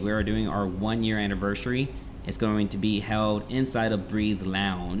today, we are doing our 1-year anniversary. It's going to be held inside of Breathe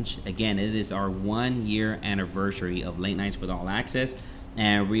Lounge. Again, it is our 1-year anniversary of Late Nights with All Access,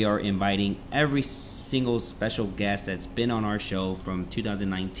 and we are inviting every single special guest that's been on our show from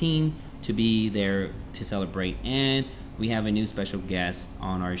 2019 to be there to celebrate. And we have a new special guest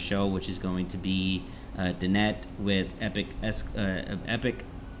on our show, which is going to be Danette with Epic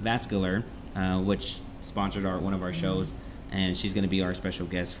Vascular, which sponsored one of our shows. And she's going to be our special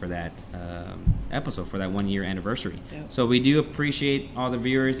guest for that episode, for that 1-year anniversary. Yep. So we do appreciate all the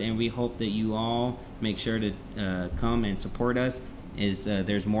viewers, and we hope that you all make sure to come and support us.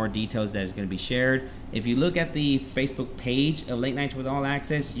 There's more details that is going to be shared. If you look at the Facebook page of Late Nights with All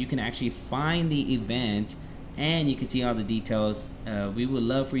Access, you can actually find the event, and you can see all the details. We would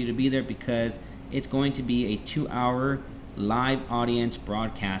love for you to be there because it's going to be a 2-hour live audience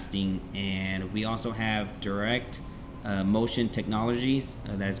broadcasting, and we also have direct motion technologies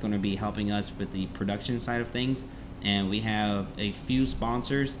that's going to be helping us with the production side of things, and we have a few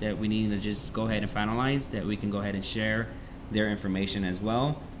sponsors that we need to just go ahead and finalize that we can go ahead and share their information as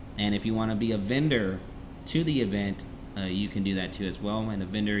well. And if you want to be a vendor to the event, you can do that too as well. And a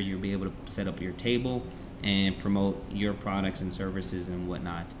vendor, you'll be able to set up your table and promote your products and services and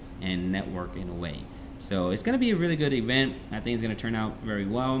whatnot and network in a way. So it's going to be a really good event. I think it's going to turn out very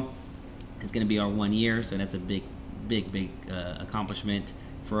well. It's going to be our 1 year, so that's a big accomplishment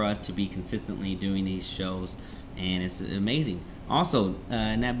for us to be consistently doing these shows, and it's amazing. Also,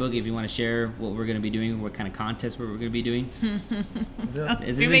 Nat Boogie, if you want to share what we're going to be doing, what kind of contest we're going to be doing.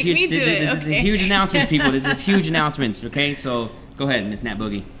 This is a huge announcement, people. This is huge announcements, okay? So go ahead, Miss Nat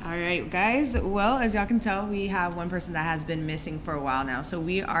Boogie. All right, guys. Well, as y'all can tell, we have one person that has been missing for a while now. So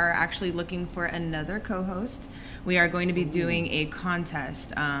we are actually looking for another co-host. We are going to be doing a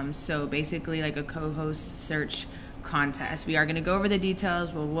contest. So basically like a co-host search contest. We are going to go over the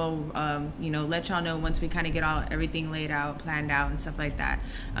details. We'll let y'all know once we kind of get everything laid out, planned out, and stuff like that.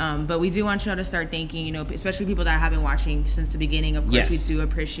 But we do want y'all to start thanking, especially people that have been watching since the beginning. Of course, yes. We do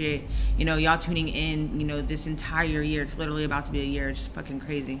appreciate, y'all tuning in, this entire year. It's literally about to be a year. It's fucking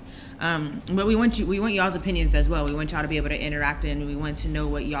crazy. But we want y'all's opinions as well. We want y'all to be able to interact, and we want to know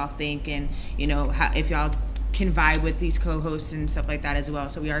what y'all think, and, if y'all can vibe with these co-hosts and stuff like that as well.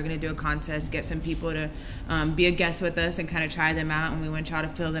 So we are going to do a contest, get some people to be a guest with us and kind of try them out, and we want y'all to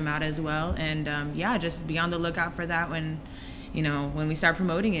fill them out as well. And just be on the lookout for that when we start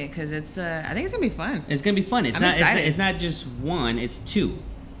promoting it, because it's I think it's gonna be fun. It's gonna be fun. I'm excited. It's not just one, it's two.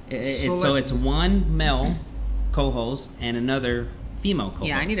 So it's one male co-host and another female co-host.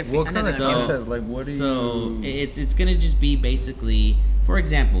 Yeah, I need a What kind of contest? Like, what do you? So it's gonna just be basically, for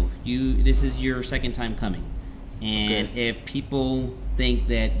example, this is your second time coming, and if people think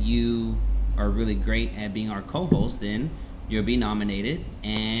that you are really great at being our co-host, then you'll be nominated,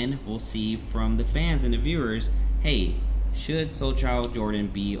 and we'll see from the fans and the viewers, hey, should Soul Child Jordan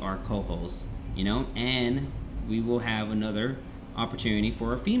be our co-host? You know, and we will have another opportunity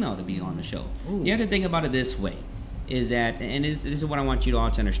for a female to be on the show. Ooh. You have to think about it this way, is that, and this is what I want you all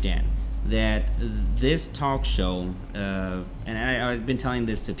to understand, that this talk show, and I've been telling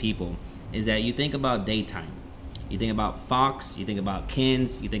this to people, is that you think about daytime. You think about Fox, you think about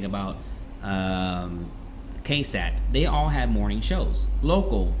Kins, you think about KSAT. They all have morning shows,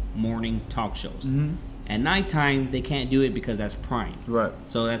 local morning talk shows. Mm-hmm. At nighttime, they can't do it because that's prime. Right.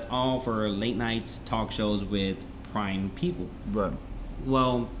 So that's all for late nights talk shows with prime people. Right.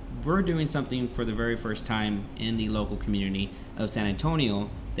 Well, we're doing something for the very first time in the local community of San Antonio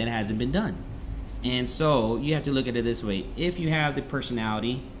that hasn't been done. And so you have to look at it this way. If you have the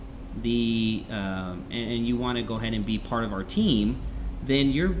personality, and you want to go ahead and be part of our team,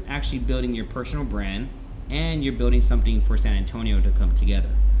 then you're actually building your personal brand, and you're building something for San Antonio to come together.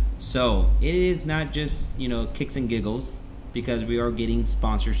 So it is not just, kicks and giggles, because we are getting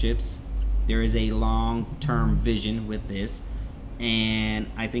sponsorships. There is a long-term vision with this, and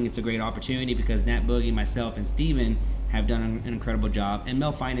I think it's a great opportunity because Nat Boogie, myself, and Steven have done an incredible job, and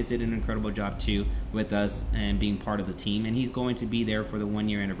Mel Finest did an incredible job too with us and being part of the team, and he's going to be there for the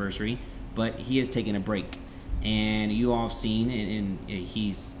 1-year anniversary, but he is taking a break. And you all have seen, and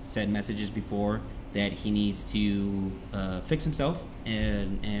he's said messages before, that he needs to fix himself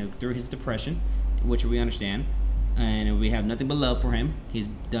and through his depression, which we understand, and we have nothing but love for him. He's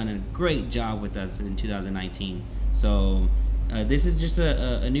done a great job with us in 2019. So this is just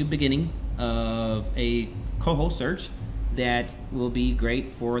a new beginning of a co-host search that will be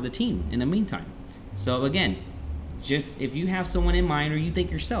great for the team in the meantime. So again, just if you have someone in mind, or you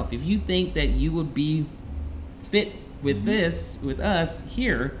think yourself, if you think that you would be fit with this, with us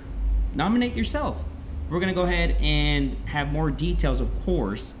here, nominate yourself. We're going to go ahead and have more details, of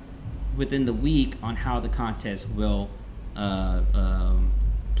course, within the week on how the contest will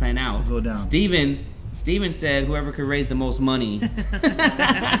plan out. Go down. Steven said whoever could raise the most money.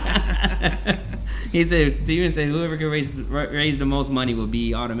 Steven said whoever could raise the most money will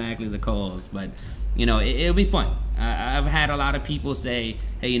be automatically the co-host. But, it'll be fun. I've had a lot of people say,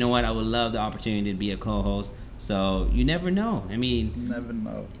 hey, you know what? I would love the opportunity to be a co-host. So you never know. I mean, never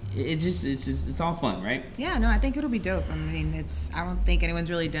know. It's all fun, right? Yeah, no, I think it'll be dope. I mean, I don't think anyone's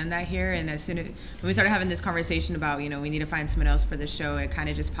really done that here. And as soon as when we started having this conversation about, we need to find someone else for the show, it kind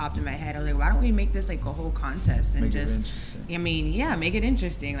of just popped in my head. I was like, why don't we make this like a whole contest and make it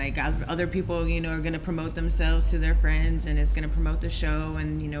interesting. Like other people, are going to promote themselves to their friends, and it's going to promote the show,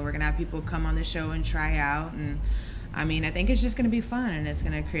 and we're going to have people come on the show and try out. And I mean, I think it's just going to be fun, and it's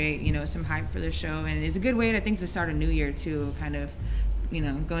going to create, some hype for the show, and it's a good way, I think, to start a new year too. Kind of,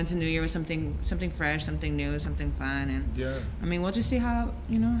 go into New Year with something fresh, something new, something fun, and yeah. I mean, we'll just see how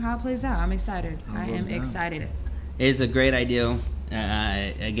how it plays out. I'm excited. I am excited. It's a great idea.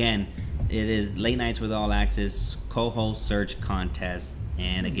 Again, it is Late Nights with All Access co-host search contest,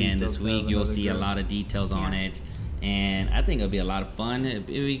 and again, this week you'll see a lot of details on it, and I think it'll be a lot of fun.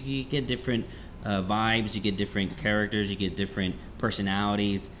 You get different vibes, you get different characters, you get different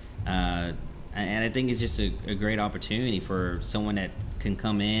personalities, and I think it's just a great opportunity for someone that can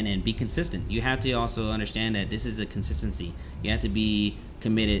come in and be consistent. You have to also understand that this is a consistency. You have to be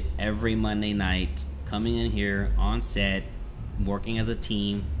committed every Monday night, coming in here on set, working as a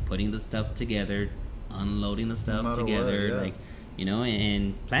team, putting the stuff together, unloading the stuff together,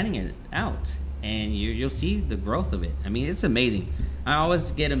 and planning it out. And you'll see the growth of it. I mean, it's amazing. I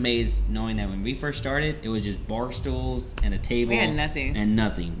always get amazed knowing that when we first started, it was just bar stools and a table. We had nothing. And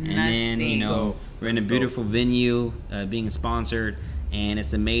nothing. And then, we're in a beautiful venue, being sponsored, and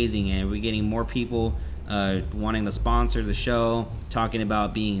it's amazing. And we're getting more people wanting to sponsor the show, talking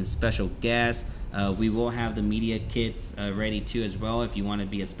about being special guests. We will have the media kits ready too as well if you want to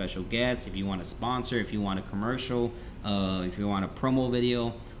be a special guest, if you want to sponsor, if you want a commercial, if you want a promo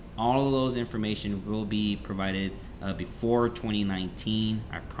video. All of those information will be provided before 2019.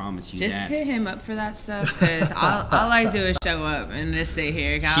 I promise you that. Just hit him up for that stuff, because all I do is show up and just stay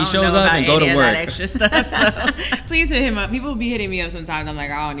here. She shows up and go to work. That extra stuff. So please hit him up. People be hitting me up sometimes. I'm like,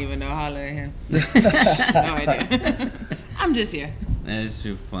 I don't even know how to hit him. No idea. I'm just here. That's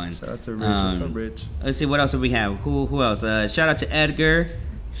too fun. Shout out to Rich. What's up, Rich? Let's see, what else do we have? Who else? Shout out to Edgar.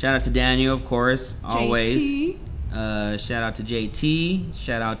 Shout out to Daniel, of course, always. JT. Shout out to JT.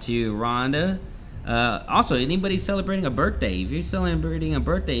 Shout out to Rhonda. Also, anybody celebrating a birthday, if you're celebrating a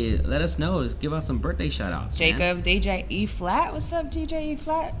birthday, let us know. Just give us some birthday shout outs. Jacob, DJ E Flat. What's up, DJ E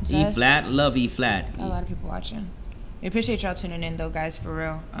Flat? E Flat, love E Flat. Got a lot of people watching. We appreciate y'all tuning in, though, guys, for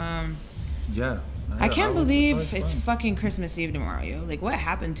real. Yeah. I can't believe it's fucking Christmas Eve tomorrow, yo. Like, what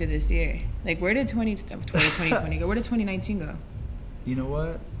happened to this year? Like, where did 2020 go? Where did 2019 go? You know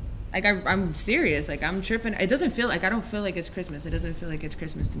what? Like, I'm serious. Like, I'm tripping. It doesn't feel like, I don't feel like it's Christmas. It doesn't feel like it's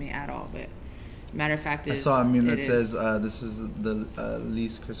Christmas to me at all. But matter of fact, I saw a meme that says, this is the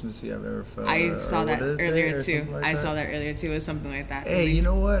least Christmassy I've ever felt. I saw that earlier, too. I saw that earlier, too. It was something like that. Hey, you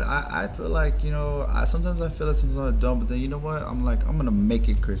know what? I feel like, you know, sometimes I feel like sometimes I don't. But then, you know what? I'm like, I'm going to make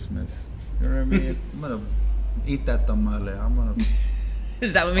it Christmas. You know what I mean? I'm going to eat that tamale. I'm going to...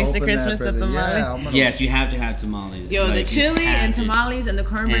 Is that what makes it Christmas, the tamale? Yeah, yes, you have to have tamales. Yo, the chili and tamales and the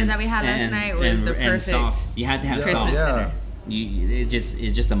cornbread that we had last night was the perfect. And sauce. You have to have Christmas sauce. dinner.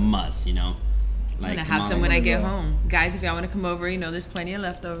 It's just a must, you know. Like, I'm gonna have some when I get home, guys. If y'all want to come over, you know, there's plenty of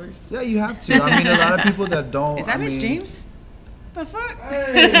leftovers. Yeah, you have to. I mean, a lot of people that don't. Is that Miss James? The fuck?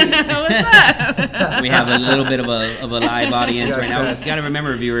 Hey. What's up? We have a little bit of a live audience right now. You got to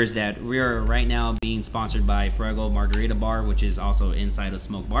remember, viewers, that we are right now being sponsored by Fuego Margarita Bar, which is also inside of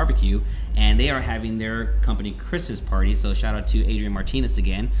Smoke Barbecue, and they are having their company Christmas party. So shout out to Adrian Martinez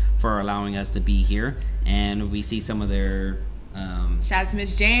again for allowing us to be here, and we see some of their. Shout out to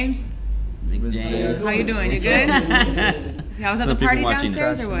Miss James. James. How you doing? You good? Y'all was at the party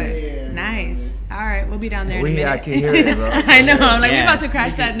downstairs or what? Yeah. Nice. All right, we'll be down there in a minute. I can hear it, bro. I know. I'm like, we about to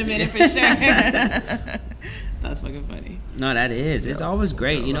crash that in a minute for sure. That's fucking funny. No, that is. It's always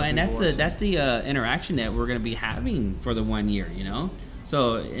great, you know, and that's the interaction that we're gonna be having for the 1 year, you know.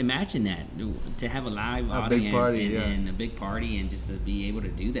 So imagine that, to have a live audience big party, and a big party, and just to be able to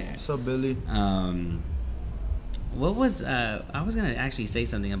do that. What's up, Billy? What was I was gonna actually say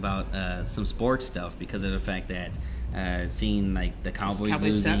something about some sports stuff because of the fact that seeing like the Cowboys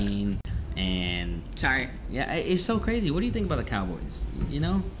losing suck. And sorry, yeah, it's so crazy. What do you think about the Cowboys? You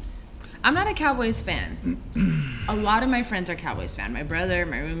know, I'm not a Cowboys fan. A lot of my friends are Cowboys fan. My brother,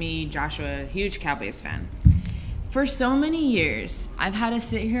 my roomie, Joshua, huge Cowboys fan. For so many years, I've had to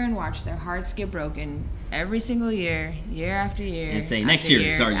sit here and watch their hearts get broken every single year, year after year, and say next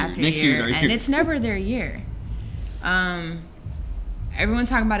year's our year, next year's our year, and it's never their year. Everyone's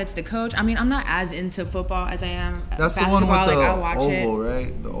talking about it's the coach. I mean, I'm not as into football as I am That's basketball. The one with like, I'll watch oval, it.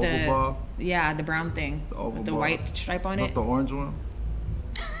 Right? The oval ball. Yeah, the brown thing with the white stripe on it. Not the orange one.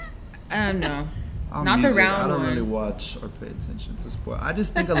 No, not the round one. I don't really watch or pay attention to sport. I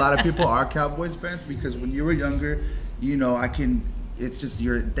just think a lot of people are Cowboys fans because when you were younger, you know, it's just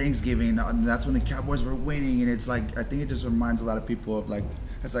your Thanksgiving, and that's when the Cowboys were winning, and it's like I think it just reminds a lot of people of like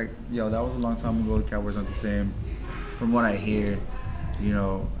it's like, yo, that was a long time ago. The Cowboys aren't the same. From what I hear, you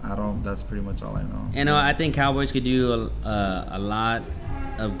know, that's pretty much all I know. You know, I think Cowboys could do a lot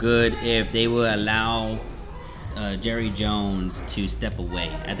of good if they would allow Jerry Jones to step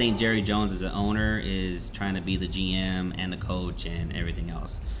away. I think Jerry Jones as an owner is trying to be the GM and the coach and everything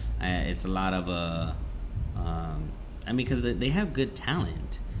else. It's a lot of I mean, because they have good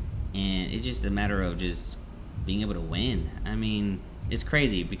talent, and it's just a matter of just being able to win. I mean, it's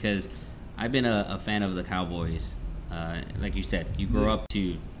crazy because I've been a fan of the Cowboys. Like you said, you grow up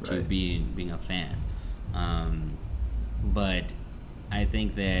to right. being a fan. But I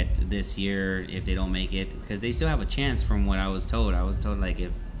think that this year, if they don't make it, because they still have a chance from what I was told. I was told, like,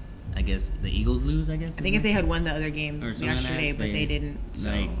 if, I guess, the Eagles lose, I guess. I think if they had won the other game yesterday, but they didn't.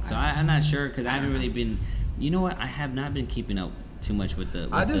 So I'm not sure, because I haven't really been, you know what, I have not been keeping up too much with the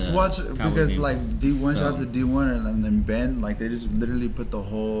I just watch it because game. Like D1, shout out to D1 and then Ben, like they just literally put the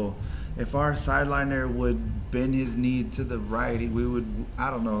whole, if our sideliner would bend his knee to the right, we would,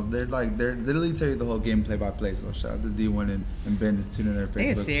 I don't know, they're literally tell you the whole game play by play. So shout out to D1 and Ben is tuning their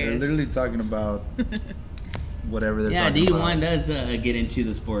Facebook. They're literally talking about whatever they're talking about. Yeah, D1 does get into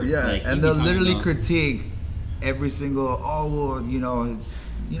the sports. Yeah, like, and they'll literally critique every single, you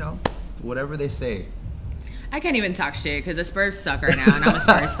know, whatever they say. I can't even talk shit because the Spurs suck right now, and I'm a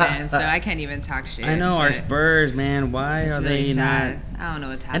Spurs fan, so I can't even talk shit. I know our Spurs, man. Why are really they sad. not? I don't know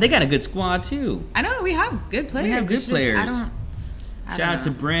what's happening. And they got a good squad too. I know we have good players. We have good players. I Shout out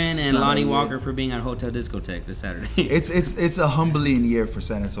to Bryn and Lonnie Walker for being at Hotel Discotheque this Saturday. It's a humbling year for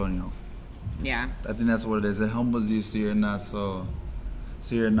San Antonio. Yeah. I think that's what it is. It humbles you so you're not so,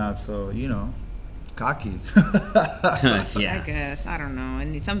 you know, cocky. Yeah. I guess. I don't know.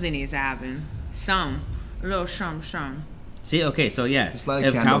 And something needs to happen. A little shum. See, okay, so yeah,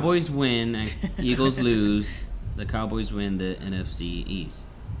 if Cowboys win and Eagles lose, the Cowboys win the NFC East.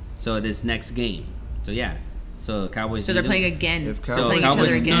 So this next game. So yeah. So Cowboys. So they're playing again. If so playing each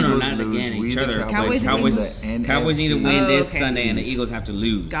other again. No, not again. Each other. Cowboys need to win this Sunday, and the Eagles have to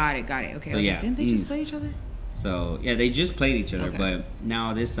lose. Got it. Okay. So yeah, didn't they just play each other? So yeah, they just played each other, but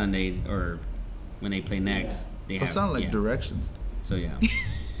now this Sunday or when they play next, they have. That sound like directions. So yeah.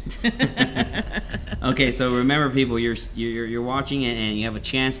 Okay, so remember, people, you're watching it, and you have a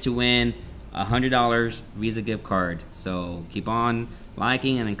chance to win $100 Visa gift card. So keep on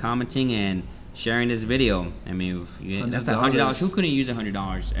liking and commenting and sharing this video. I mean, that's $100. Who couldn't use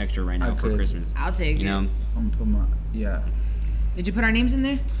 $100 extra right now for Christmas? I'll take it. You know. I'm gonna put yeah. Did you put our names in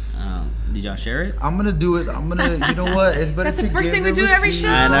there? Did y'all share it? I'm gonna do it. You know what? It's better. That's the first thing we do every show.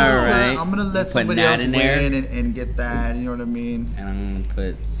 I know, right? I'm gonna let somebody else win and get that. You know what I mean? And I'm gonna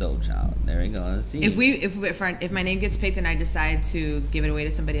put Soul Child. There we go. Let's see. If my name gets picked and I decide to give it away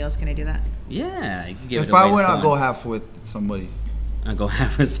to somebody else, can I do that? Yeah, you can give it away. If I win, I'll go half with somebody. I'll go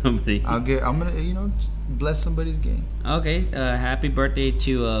half with somebody. I'm gonna bless somebody's game. Okay. Happy birthday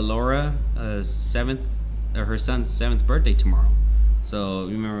to Laura. Her son's 7th birthday tomorrow. So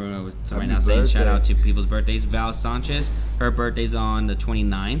remember when I was right now saying shout out to people's birthdays. Val Sanchez, her birthday's on the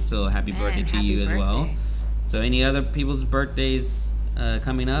 29th, so happy birthday to you as well. So any other people's birthdays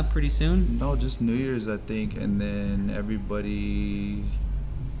coming up pretty soon? No, just New Year's, I think, and then everybody's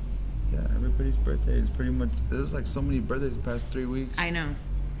birthday is pretty much. There was like so many birthdays the past 3 weeks. I know.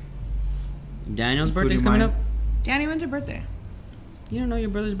 Daniel's birthday's coming up. Danny, when's your birthday? You don't know your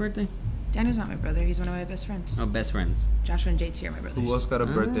brother's birthday? Daniel's not my brother. He's one of my best friends. Oh, best friends. Joshua and JT are my brothers. Who else got a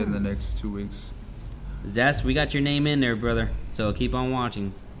birthday in the next 2 weeks? Zess, we got your name in there, brother. So keep on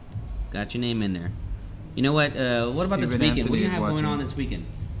watching. Got your name in there. You know what? What about this weekend? What do you have going on this weekend?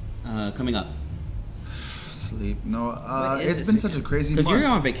 Coming up. Sleep. No, it's been such a crazy month. Because you're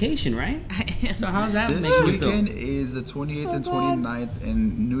on vacation, right? So how's that making you feel? This weekend is the 28th and 29th,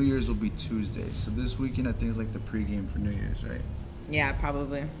 and New Year's will be Tuesday. So this weekend, I think, is like the pregame for New Year's, right? Yeah,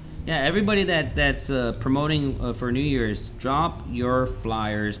 probably. Yeah, everybody that's promoting for New Year's, drop your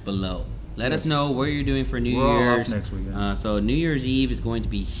flyers below. Let us know what you're doing for New Year's. We're all off next weekend. So New Year's Eve is going to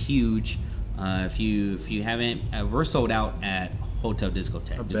be huge. If you haven't, we're sold out at Hotel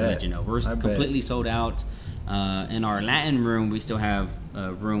Discotheque. Just to let you know, we're completely sold out. In our Latin room, we still have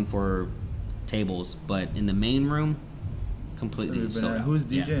room for tables, but in the main room, completely sold out. Who's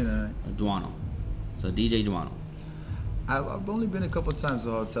DJing tonight? Duano. So DJ Duano. I've only been a couple times to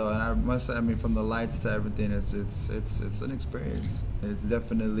the hotel, and I must say, I mean, from the lights to everything, it's an experience. It's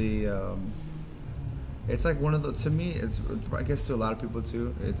definitely, it's like one of the, to me, it's, I guess to a lot of people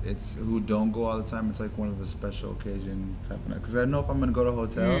too, it's who don't go all the time, it's like one of the special occasion type of night. Because I know if I'm going to go to a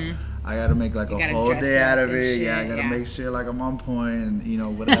hotel, I got to make like a whole day out of it. Yeah, I got to make sure like I'm on point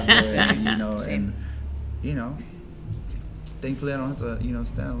and, whatever, and, thankfully, I don't have to,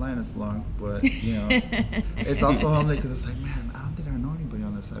 stand in line as long. But, it's also humbling because it's like, man, I don't think I know anybody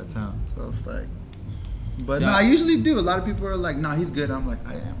on this side of town. So it's like, but no, I usually do. A lot of people are like, no, he's good. I'm like,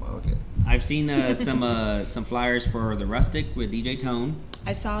 I am. Well, okay. I've seen some flyers for the Rustic with DJ Tone.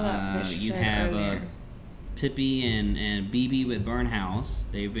 I saw that. You have Pippi and BB with Burn House.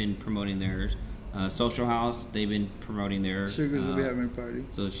 They've been promoting theirs. Social House, they've been promoting theirs. Sugars will be having a party.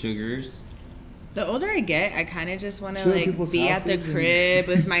 So Sugars. The older I get, I kind of just want to be at the crib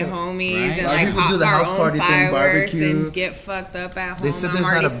with my homies and like pop do our own fireworks and get fucked up at home. They said there's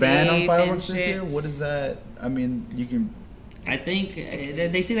not a ban on fireworks this year. What is that? I mean, you can. I think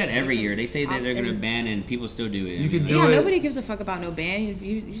they say that every year. They say that they're going to ban, and people still do it. You can do it. Nobody gives a fuck about no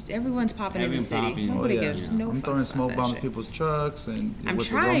ban. Everyone's popping in the city. Nobody gives no fuck. I'm throwing smoke bombs at people's trucks, and I'm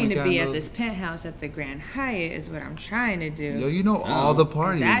trying to be at this penthouse at the Grand Hyatt. Is what I'm trying to do. Yo, you know all the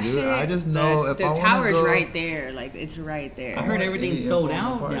parties, dude. I just know if I want to go. The tower's right there. Like it's right there. I heard everything's sold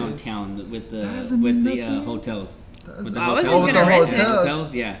out downtown with the hotels. With the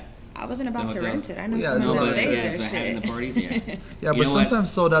hotels, yeah. I wasn't about to rent it. I know someone that stays there. Having the parties, yeah. Yeah, but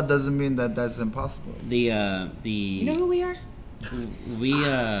sometimes sold out doesn't mean that that's impossible. You know who we are?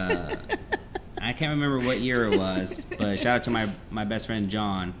 I can't remember what year it was, but shout out to my best friend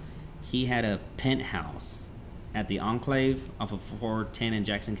John. He had a penthouse at the Enclave off of 410 in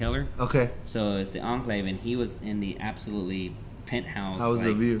Jackson Keller. Okay. So it's the Enclave, and he was in the absolutely penthouse. How was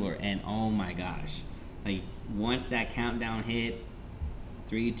the view? And oh my gosh, like once that countdown hit.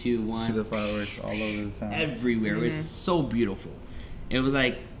 3, 2, 1. See the fireworks all over the town. Everywhere. It was so beautiful. It was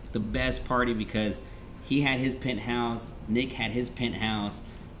like the best party because he had his penthouse, Nick had his penthouse,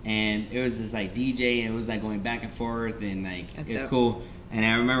 and it was just like DJ, and it was like going back and forth, and like it was cool. And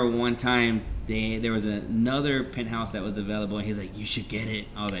I remember one time there was another penthouse that was available, and he's like, "You should get it."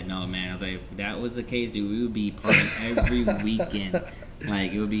 I was like, "No, man." I was like, "If that was the case, dude, we would be partying every weekend.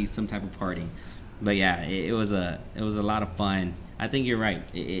 Like it would be some type of party." But yeah, it was a lot of fun. I think you're right.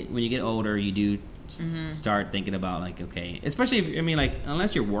 When you get older, you do start thinking about like, okay, especially if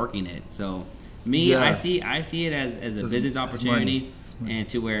unless you're working it. So me, I see it as a business opportunity, and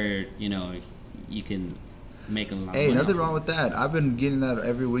to where you can make a lot. Hey, of money nothing wrong with that. I've been getting that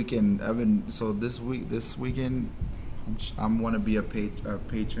every weekend. This weekend, I'm want to be a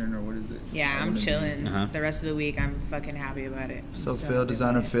patron, or what is it? Yeah, I'm chilling. The rest of the week, I'm fucking happy about it. So Phil,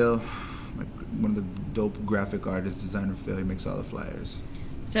 designer Phil, one of the dope graphic artists, designer Phil. He makes all the flyers.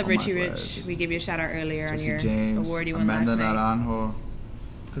 What's up, Richie Rich? We gave you a shout out earlier Jesse on your James, award you won Amanda last night. Naranjo,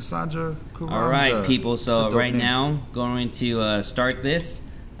 Cassandra Carranza. All right, people. So right now, going to start this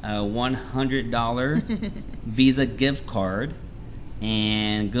 $100 Visa gift card.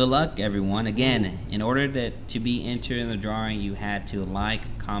 And good luck, everyone. Again, in order to be entered in the drawing, you had to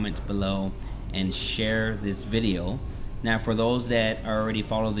like, comment below, and share this video. Now, for those that already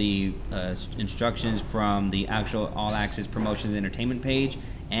follow the instructions from the actual All Access Promotions Entertainment page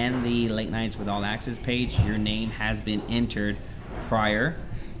and the Late Nights with All Access page, your name has been entered prior.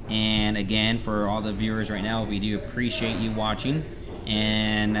 And again, for all the viewers right now, we do appreciate you watching.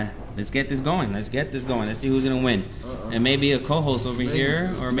 And let's get this going. Let's see who's gonna win. And maybe a co-host over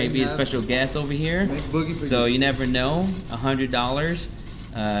here, or maybe a special guest over here. So you never know. $100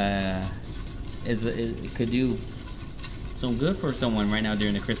 it could do some good for someone right now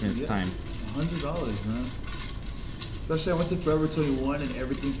during the Christmas time. $100, man. Especially I went to Forever 21 and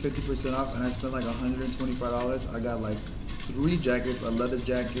everything's 50% off, and I spent like $125. I got like 3 jackets, a leather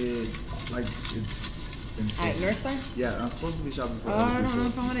jacket, like it's insane. At North Star? Yeah, I'm supposed to be shopping for I don't know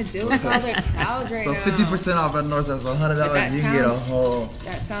if I want to deal with all the crowds right now. So 50% off at North Star, so $100 you can get a whole.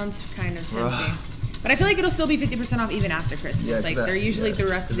 That sounds kind of tempting. But I feel like it'll still be 50% off even after Christmas. Yeah, like they're usually the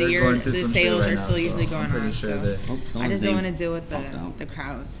rest of the year, the sales are still usually going on. Sure I just don't want to deal with the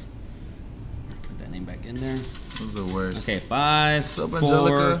crowds. Put that name back in there. Those are the worst. Okay, 5, Sup, 4,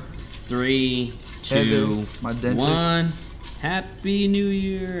 Angelica? 3, 2, Heather, my dentist. 1. Happy New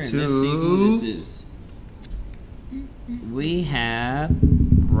Year. And 2. let's see who this is. We have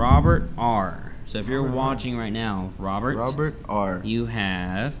Robert R. So if you're watching right now, Robert R. You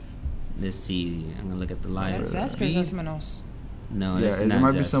have. Let's see. I'm gonna look at the live. That's because that's someone else. No, yeah, it's it not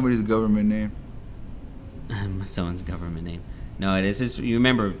might be Zest. somebody's government name. Someone's government name. No, it is just, you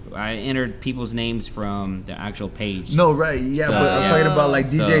remember, I entered people's names from the actual page. No, right? Yeah, So, but I'm yeah. talking about like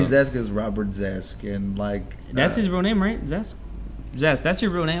DJ So- Zesk is Robert Zesk, and like That's his real name, right? Zest, that's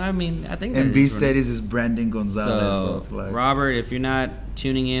your real name. I mean, I think. and B Studies is Brandon Gonzalez. So it's like Robert, if you're not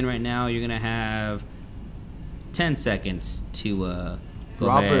tuning in right now, you're gonna have 10 seconds to go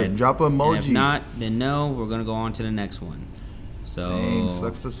Robert, ahead. drop an emoji. And if not, then no. We're gonna go on to the next one. So dang,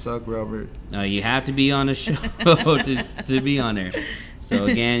 sucks to suck, Robert. you have to be on the show to be on there. So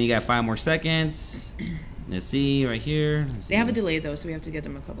again, you got 5 more seconds. Let's see right here. They have a delay though, so we have to get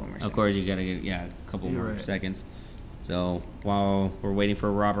them a couple more seconds. Of course, you gotta get a couple more seconds. So while we're waiting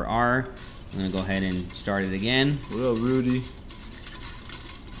for Robert R, I'm gonna go ahead and start it again. What up, Rudy?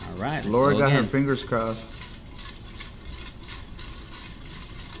 All right. Laura got her fingers crossed.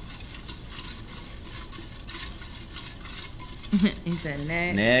 He said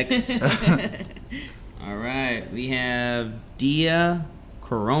next. Next. All right, we have Dia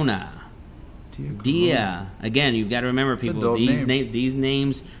Corona. Dia. Again, you've got to remember, people. These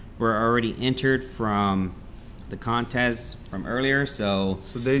names were already entered from the contest from earlier. So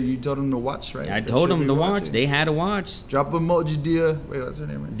you told them to watch, right? I told them to watch. They had to watch. Drop emoji, Dia. Wait, what's her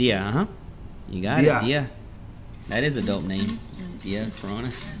name? Right? Dia. You got it, Dia. That is a dope name. Dia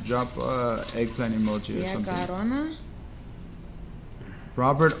Corona. Drop eggplant emoji or something. Dia Corona.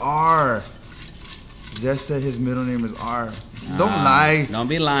 Robert R. Zest said his middle name is R. Don't lie. Don't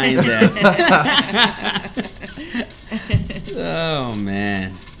be lying, Zest. Oh,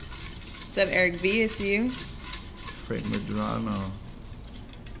 man. What's up, Eric B? I see you. Frank Madrano.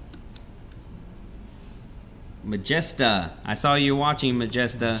 Majesta. I saw you watching,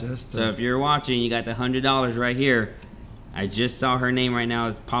 Majesta. So if you're watching, you got the $100 right here. I just saw her name right now.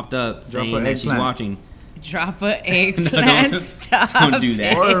 It's popped up saying that she's watching. Drop a eggplant. No, Stop. Don't do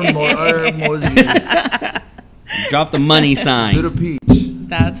that. Or emoji. Drop the money sign. Do the peach.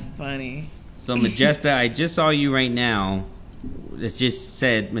 That's funny. So Majesta, I just saw you right now. It just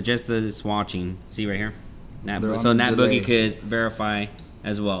said Majesta is watching. See right here? So Nat Boogie could verify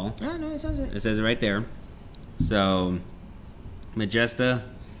as well. Oh, no, it says it. It says it right there. So Majesta,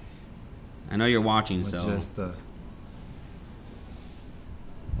 I know you're watching, Majesta.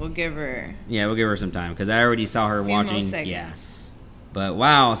 We'll give her. Yeah, we'll give her some time because I already saw her watching. Seconds. But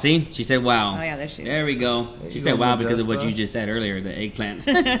wow, see, she said wow. Oh yeah, there she is. There we go. She said wow because of what you just said earlier, the eggplant.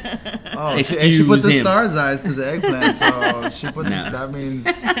 Oh, she put the stars eyes to the eggplant, so she put that means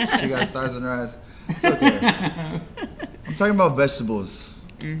she got stars in her eyes. It's okay. I'm talking about vegetables.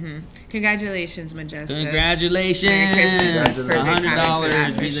 Mm-hmm. Congratulations, Majesta. Congratulations. Merry Christmas.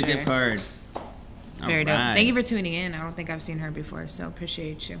 $100 Visa gift card. Very dope. Thank you for tuning in. I don't think I've seen her before, so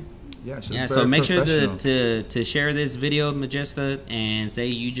appreciate you. Yeah, so make sure to share this video, Majesta, and say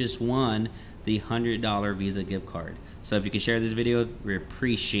you just won the $100 Visa gift card. So if you can share this video, we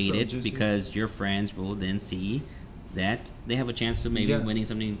appreciate it because your friends will then see that they have a chance to maybe winning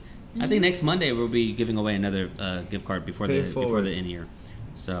something. I think next Monday we'll be giving away another gift card before the end year.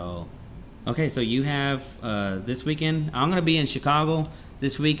 So, okay, so you have this weekend. I'm gonna be in Chicago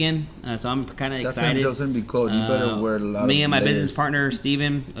this weekend, so I'm kind of excited. That's gonna be cold. You better wear a lot. Me and my business partner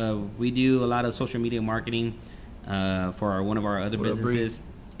Steven, we do a lot of social media marketing for one of our other businesses,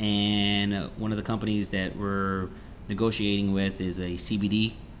 and one of the companies that we're negotiating with is a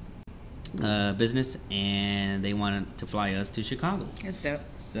CBD business, and they wanted to fly us to Chicago. That's dope.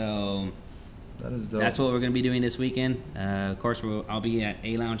 So that is dope. That's what we're gonna be doing this weekend. Of course, I'll be at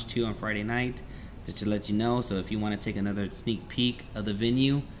A Lounge 2 on Friday night. Just to let you know, so if you want to take another sneak peek of the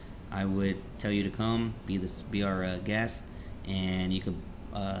venue, I would tell you to come, be our guest, and you could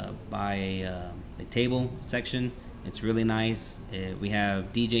buy a table section. It's really nice. We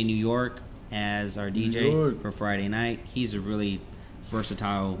have DJ New York as our DJ for Friday night. He's a really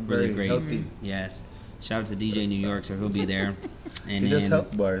versatile, really very great. Healthy. Yes. Shout out to DJ New York, so he'll be there. And he does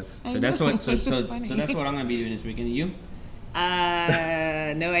health bars. So that's what. So that's what I'm gonna be doing this weekend. You?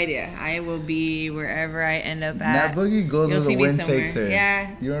 No idea. I will be wherever I end up at. That boogie goes where the wind takes her.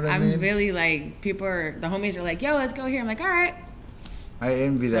 Yeah. You know what I mean? I'm really like, the homies are like, yo, let's go here. I'm like, all right. I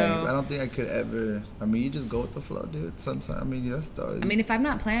envy that because I don't think I could ever. I mean, you just go with the flow, dude. Sometimes, I mean, that's dope. I mean, if I'm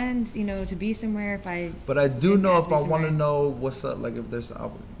not planned, to be somewhere, But I do know if I want to know what's up, like if there's,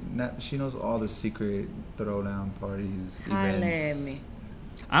 she knows all the secret throwdown parties, events.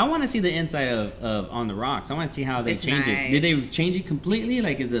 I want to see the inside of On the Rocks. I want to see how they change it. Did they change it completely?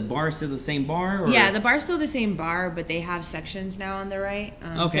 Like, is the bar still the same bar? Or? Yeah, the bar's still the same bar, but they have sections now on the right.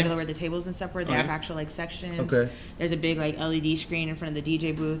 Instead of where the tables and stuff were, they have actual like sections. Okay. There's a big like LED screen in front of the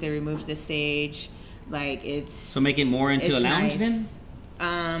DJ booth. They removed the stage. Like it's so make it more into a lounge then,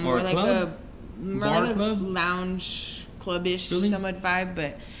 or like club? a club? Lounge clubbish somewhat vibe.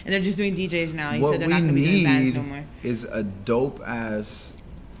 But and they're just doing DJs now. He what said they're not going to be doing bands no more. Is a dope ass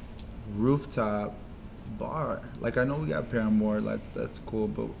rooftop bar. Like I know we got Paramore, that's cool,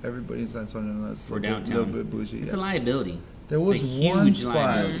 but everybody's not talking that's for downtown. A little bit bougie. It's a liability. There was one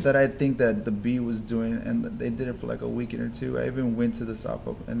spot that I think that the B was doing, and they did it for like a weekend or two. I even went to the stop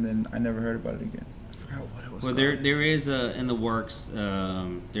up, and then I never heard about it again. I forgot what it was. Well, there is in the works.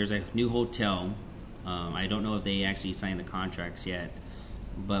 There's a new hotel. I don't know if they actually signed the contracts yet.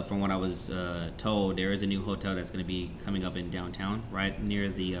 But from what I was told, there is a new hotel that's going to be coming up in downtown, right near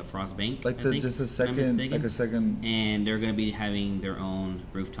the Frost Bank. Like a second. And they're going to be having their own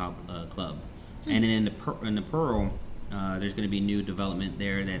rooftop club. And then in the Pearl, there's going to be new development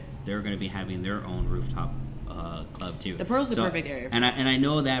there they're going to be having their own rooftop club too. The Pearl's the perfect area. And I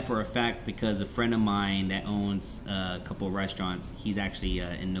know that for a fact because a friend of mine that owns a couple of restaurants, he's actually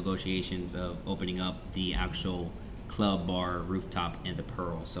in negotiations of opening up the actual club bar rooftop in the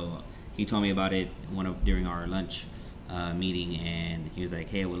Pearl. So he told me about it during our lunch meeting, and he was like,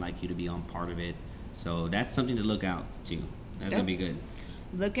 hey, I would like you to be on part of it. So that's something to look out to. That's gonna be good.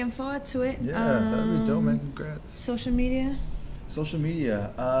 Looking forward to it. Yeah, that'd be dope, man. Congrats. Social media,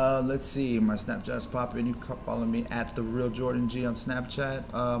 let's see, my Snapchat's popping. You can follow me at The Real Jordan G on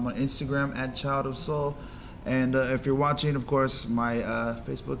Snapchat, on Instagram at Child of Soul. And if you're watching, of course, my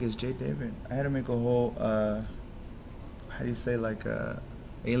Facebook is J David. I had to make a whole how do you say, like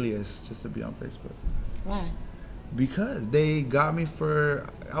alias just to be on Facebook. Why? Because they got me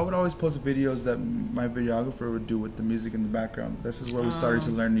I would always post videos that my videographer would do with the music in the background. This is where we started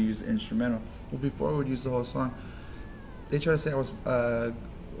to learn to use the instrumental. But before we would use the whole song, they try to say I was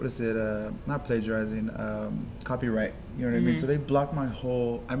not plagiarizing, copyright. You know what I mean? So they blocked my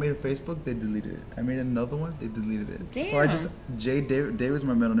whole. I made a Facebook, they deleted it. I made another one, they deleted it. Damn. So I just David was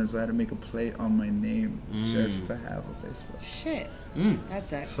my middle name, so I had to make a play on my name just to have a Facebook. Shit. That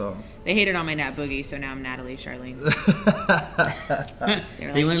sucks. So they hated on my Nat Boogie, so now I'm Natalie Charlene.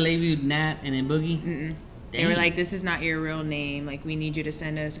 They want to label you Nat and then Boogie? Mm-mm. They were like, this is not your real name. Like, we need you to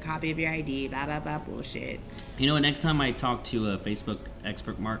send us a copy of your ID. Blah, blah, blah, bullshit. You know, next time I talk to Facebook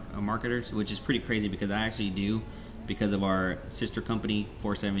expert marketers, which is pretty crazy because I actually do, because of our sister company,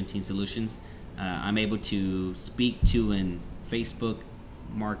 417 Solutions, I'm able to speak to and Facebook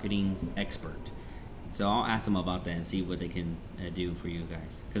marketing expert. So I'll ask them about that and see what they can do for you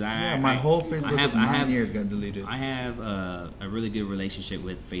guys. Because my whole Facebook of 9 years got deleted. I have a really good relationship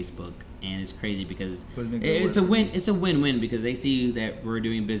with Facebook, and it's crazy because it's a win. It's a win-win because they see that we're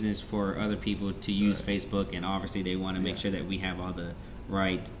doing business for other people to use Facebook, and obviously they want to make sure that we have all the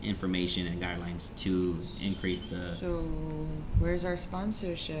right information and guidelines to increase the. So where's our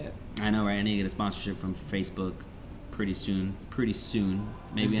sponsorship? I know, right? I need to get a sponsorship from Facebook pretty soon.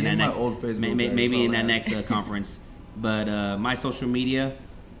 Maybe in that next maybe in that next conference. But my social media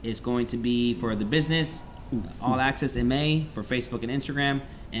is going to be for the business, all access in May for Facebook and Instagram,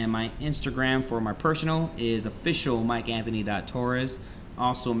 and my Instagram for my personal is official MikeAnthony.Torres.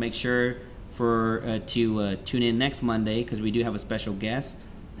 Also make sure to tune in next Monday because we do have a special guest.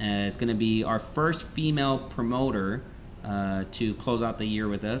 It's going to be our first female promoter to close out the year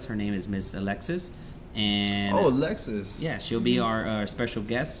with us. Her name is Miss Alexis. And Alexis. Yeah, she'll be our special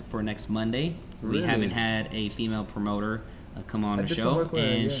guest for next Monday. Really? We haven't had a female promoter come on the show,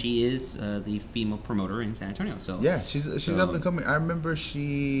 and she is the female promoter in San Antonio. So yeah, she's up and coming. I remember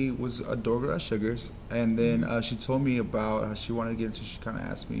she was a door girl at Sugars, and then she told me about how she wanted to get into. She kind of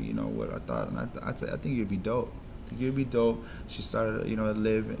asked me, what I thought, and I said, I think you'd be dope. You'd be dope. She started, at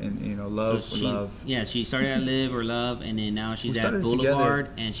Live and Love. Yeah, she started at Live or Love, and then now she's at Boulevard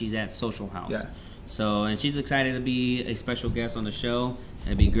and she's at Social House. Yeah. So, and she's excited to be a special guest on the show.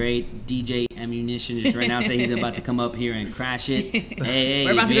 It'd be great. DJ Ammunition just right now say he's about to come up here and crash it. Hey,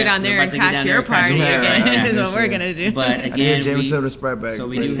 we're about to go down there and crash your party again. That's what we're gonna do. But again, so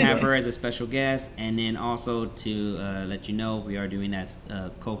we do have her as a special guest, and then also to let you know we are doing that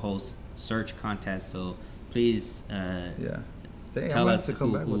co-host search contest. So please, tell us to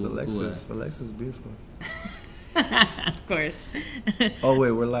come back with Alexis. Alexis is beautiful. Of course. Oh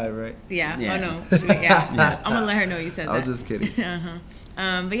wait, we're live, right? Yeah. Oh no. Yeah. I'm gonna let her know you said that. I was just kidding.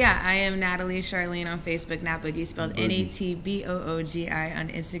 But yeah, I am Natalie Charlene on Facebook, Nat Boogie, spelled NATBOOGI on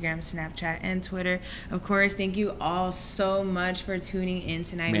Instagram, Snapchat, and Twitter. Of course, thank you all so much for tuning in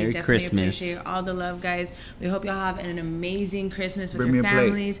tonight. Merry we definitely Christmas. Appreciate all the love, guys. We hope y'all have an amazing Christmas with your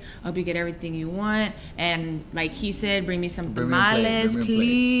families. Hope you get everything you want. And like he said, bring me some tamales,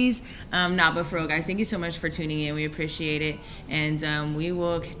 please. But for real, guys, thank you so much for tuning in. We appreciate it. And we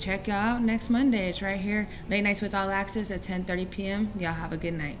will check y'all out next Monday. It's right here. Late Nights with All Access at 10:30 p.m. Y'all have a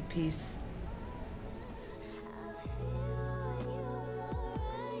good night. Peace.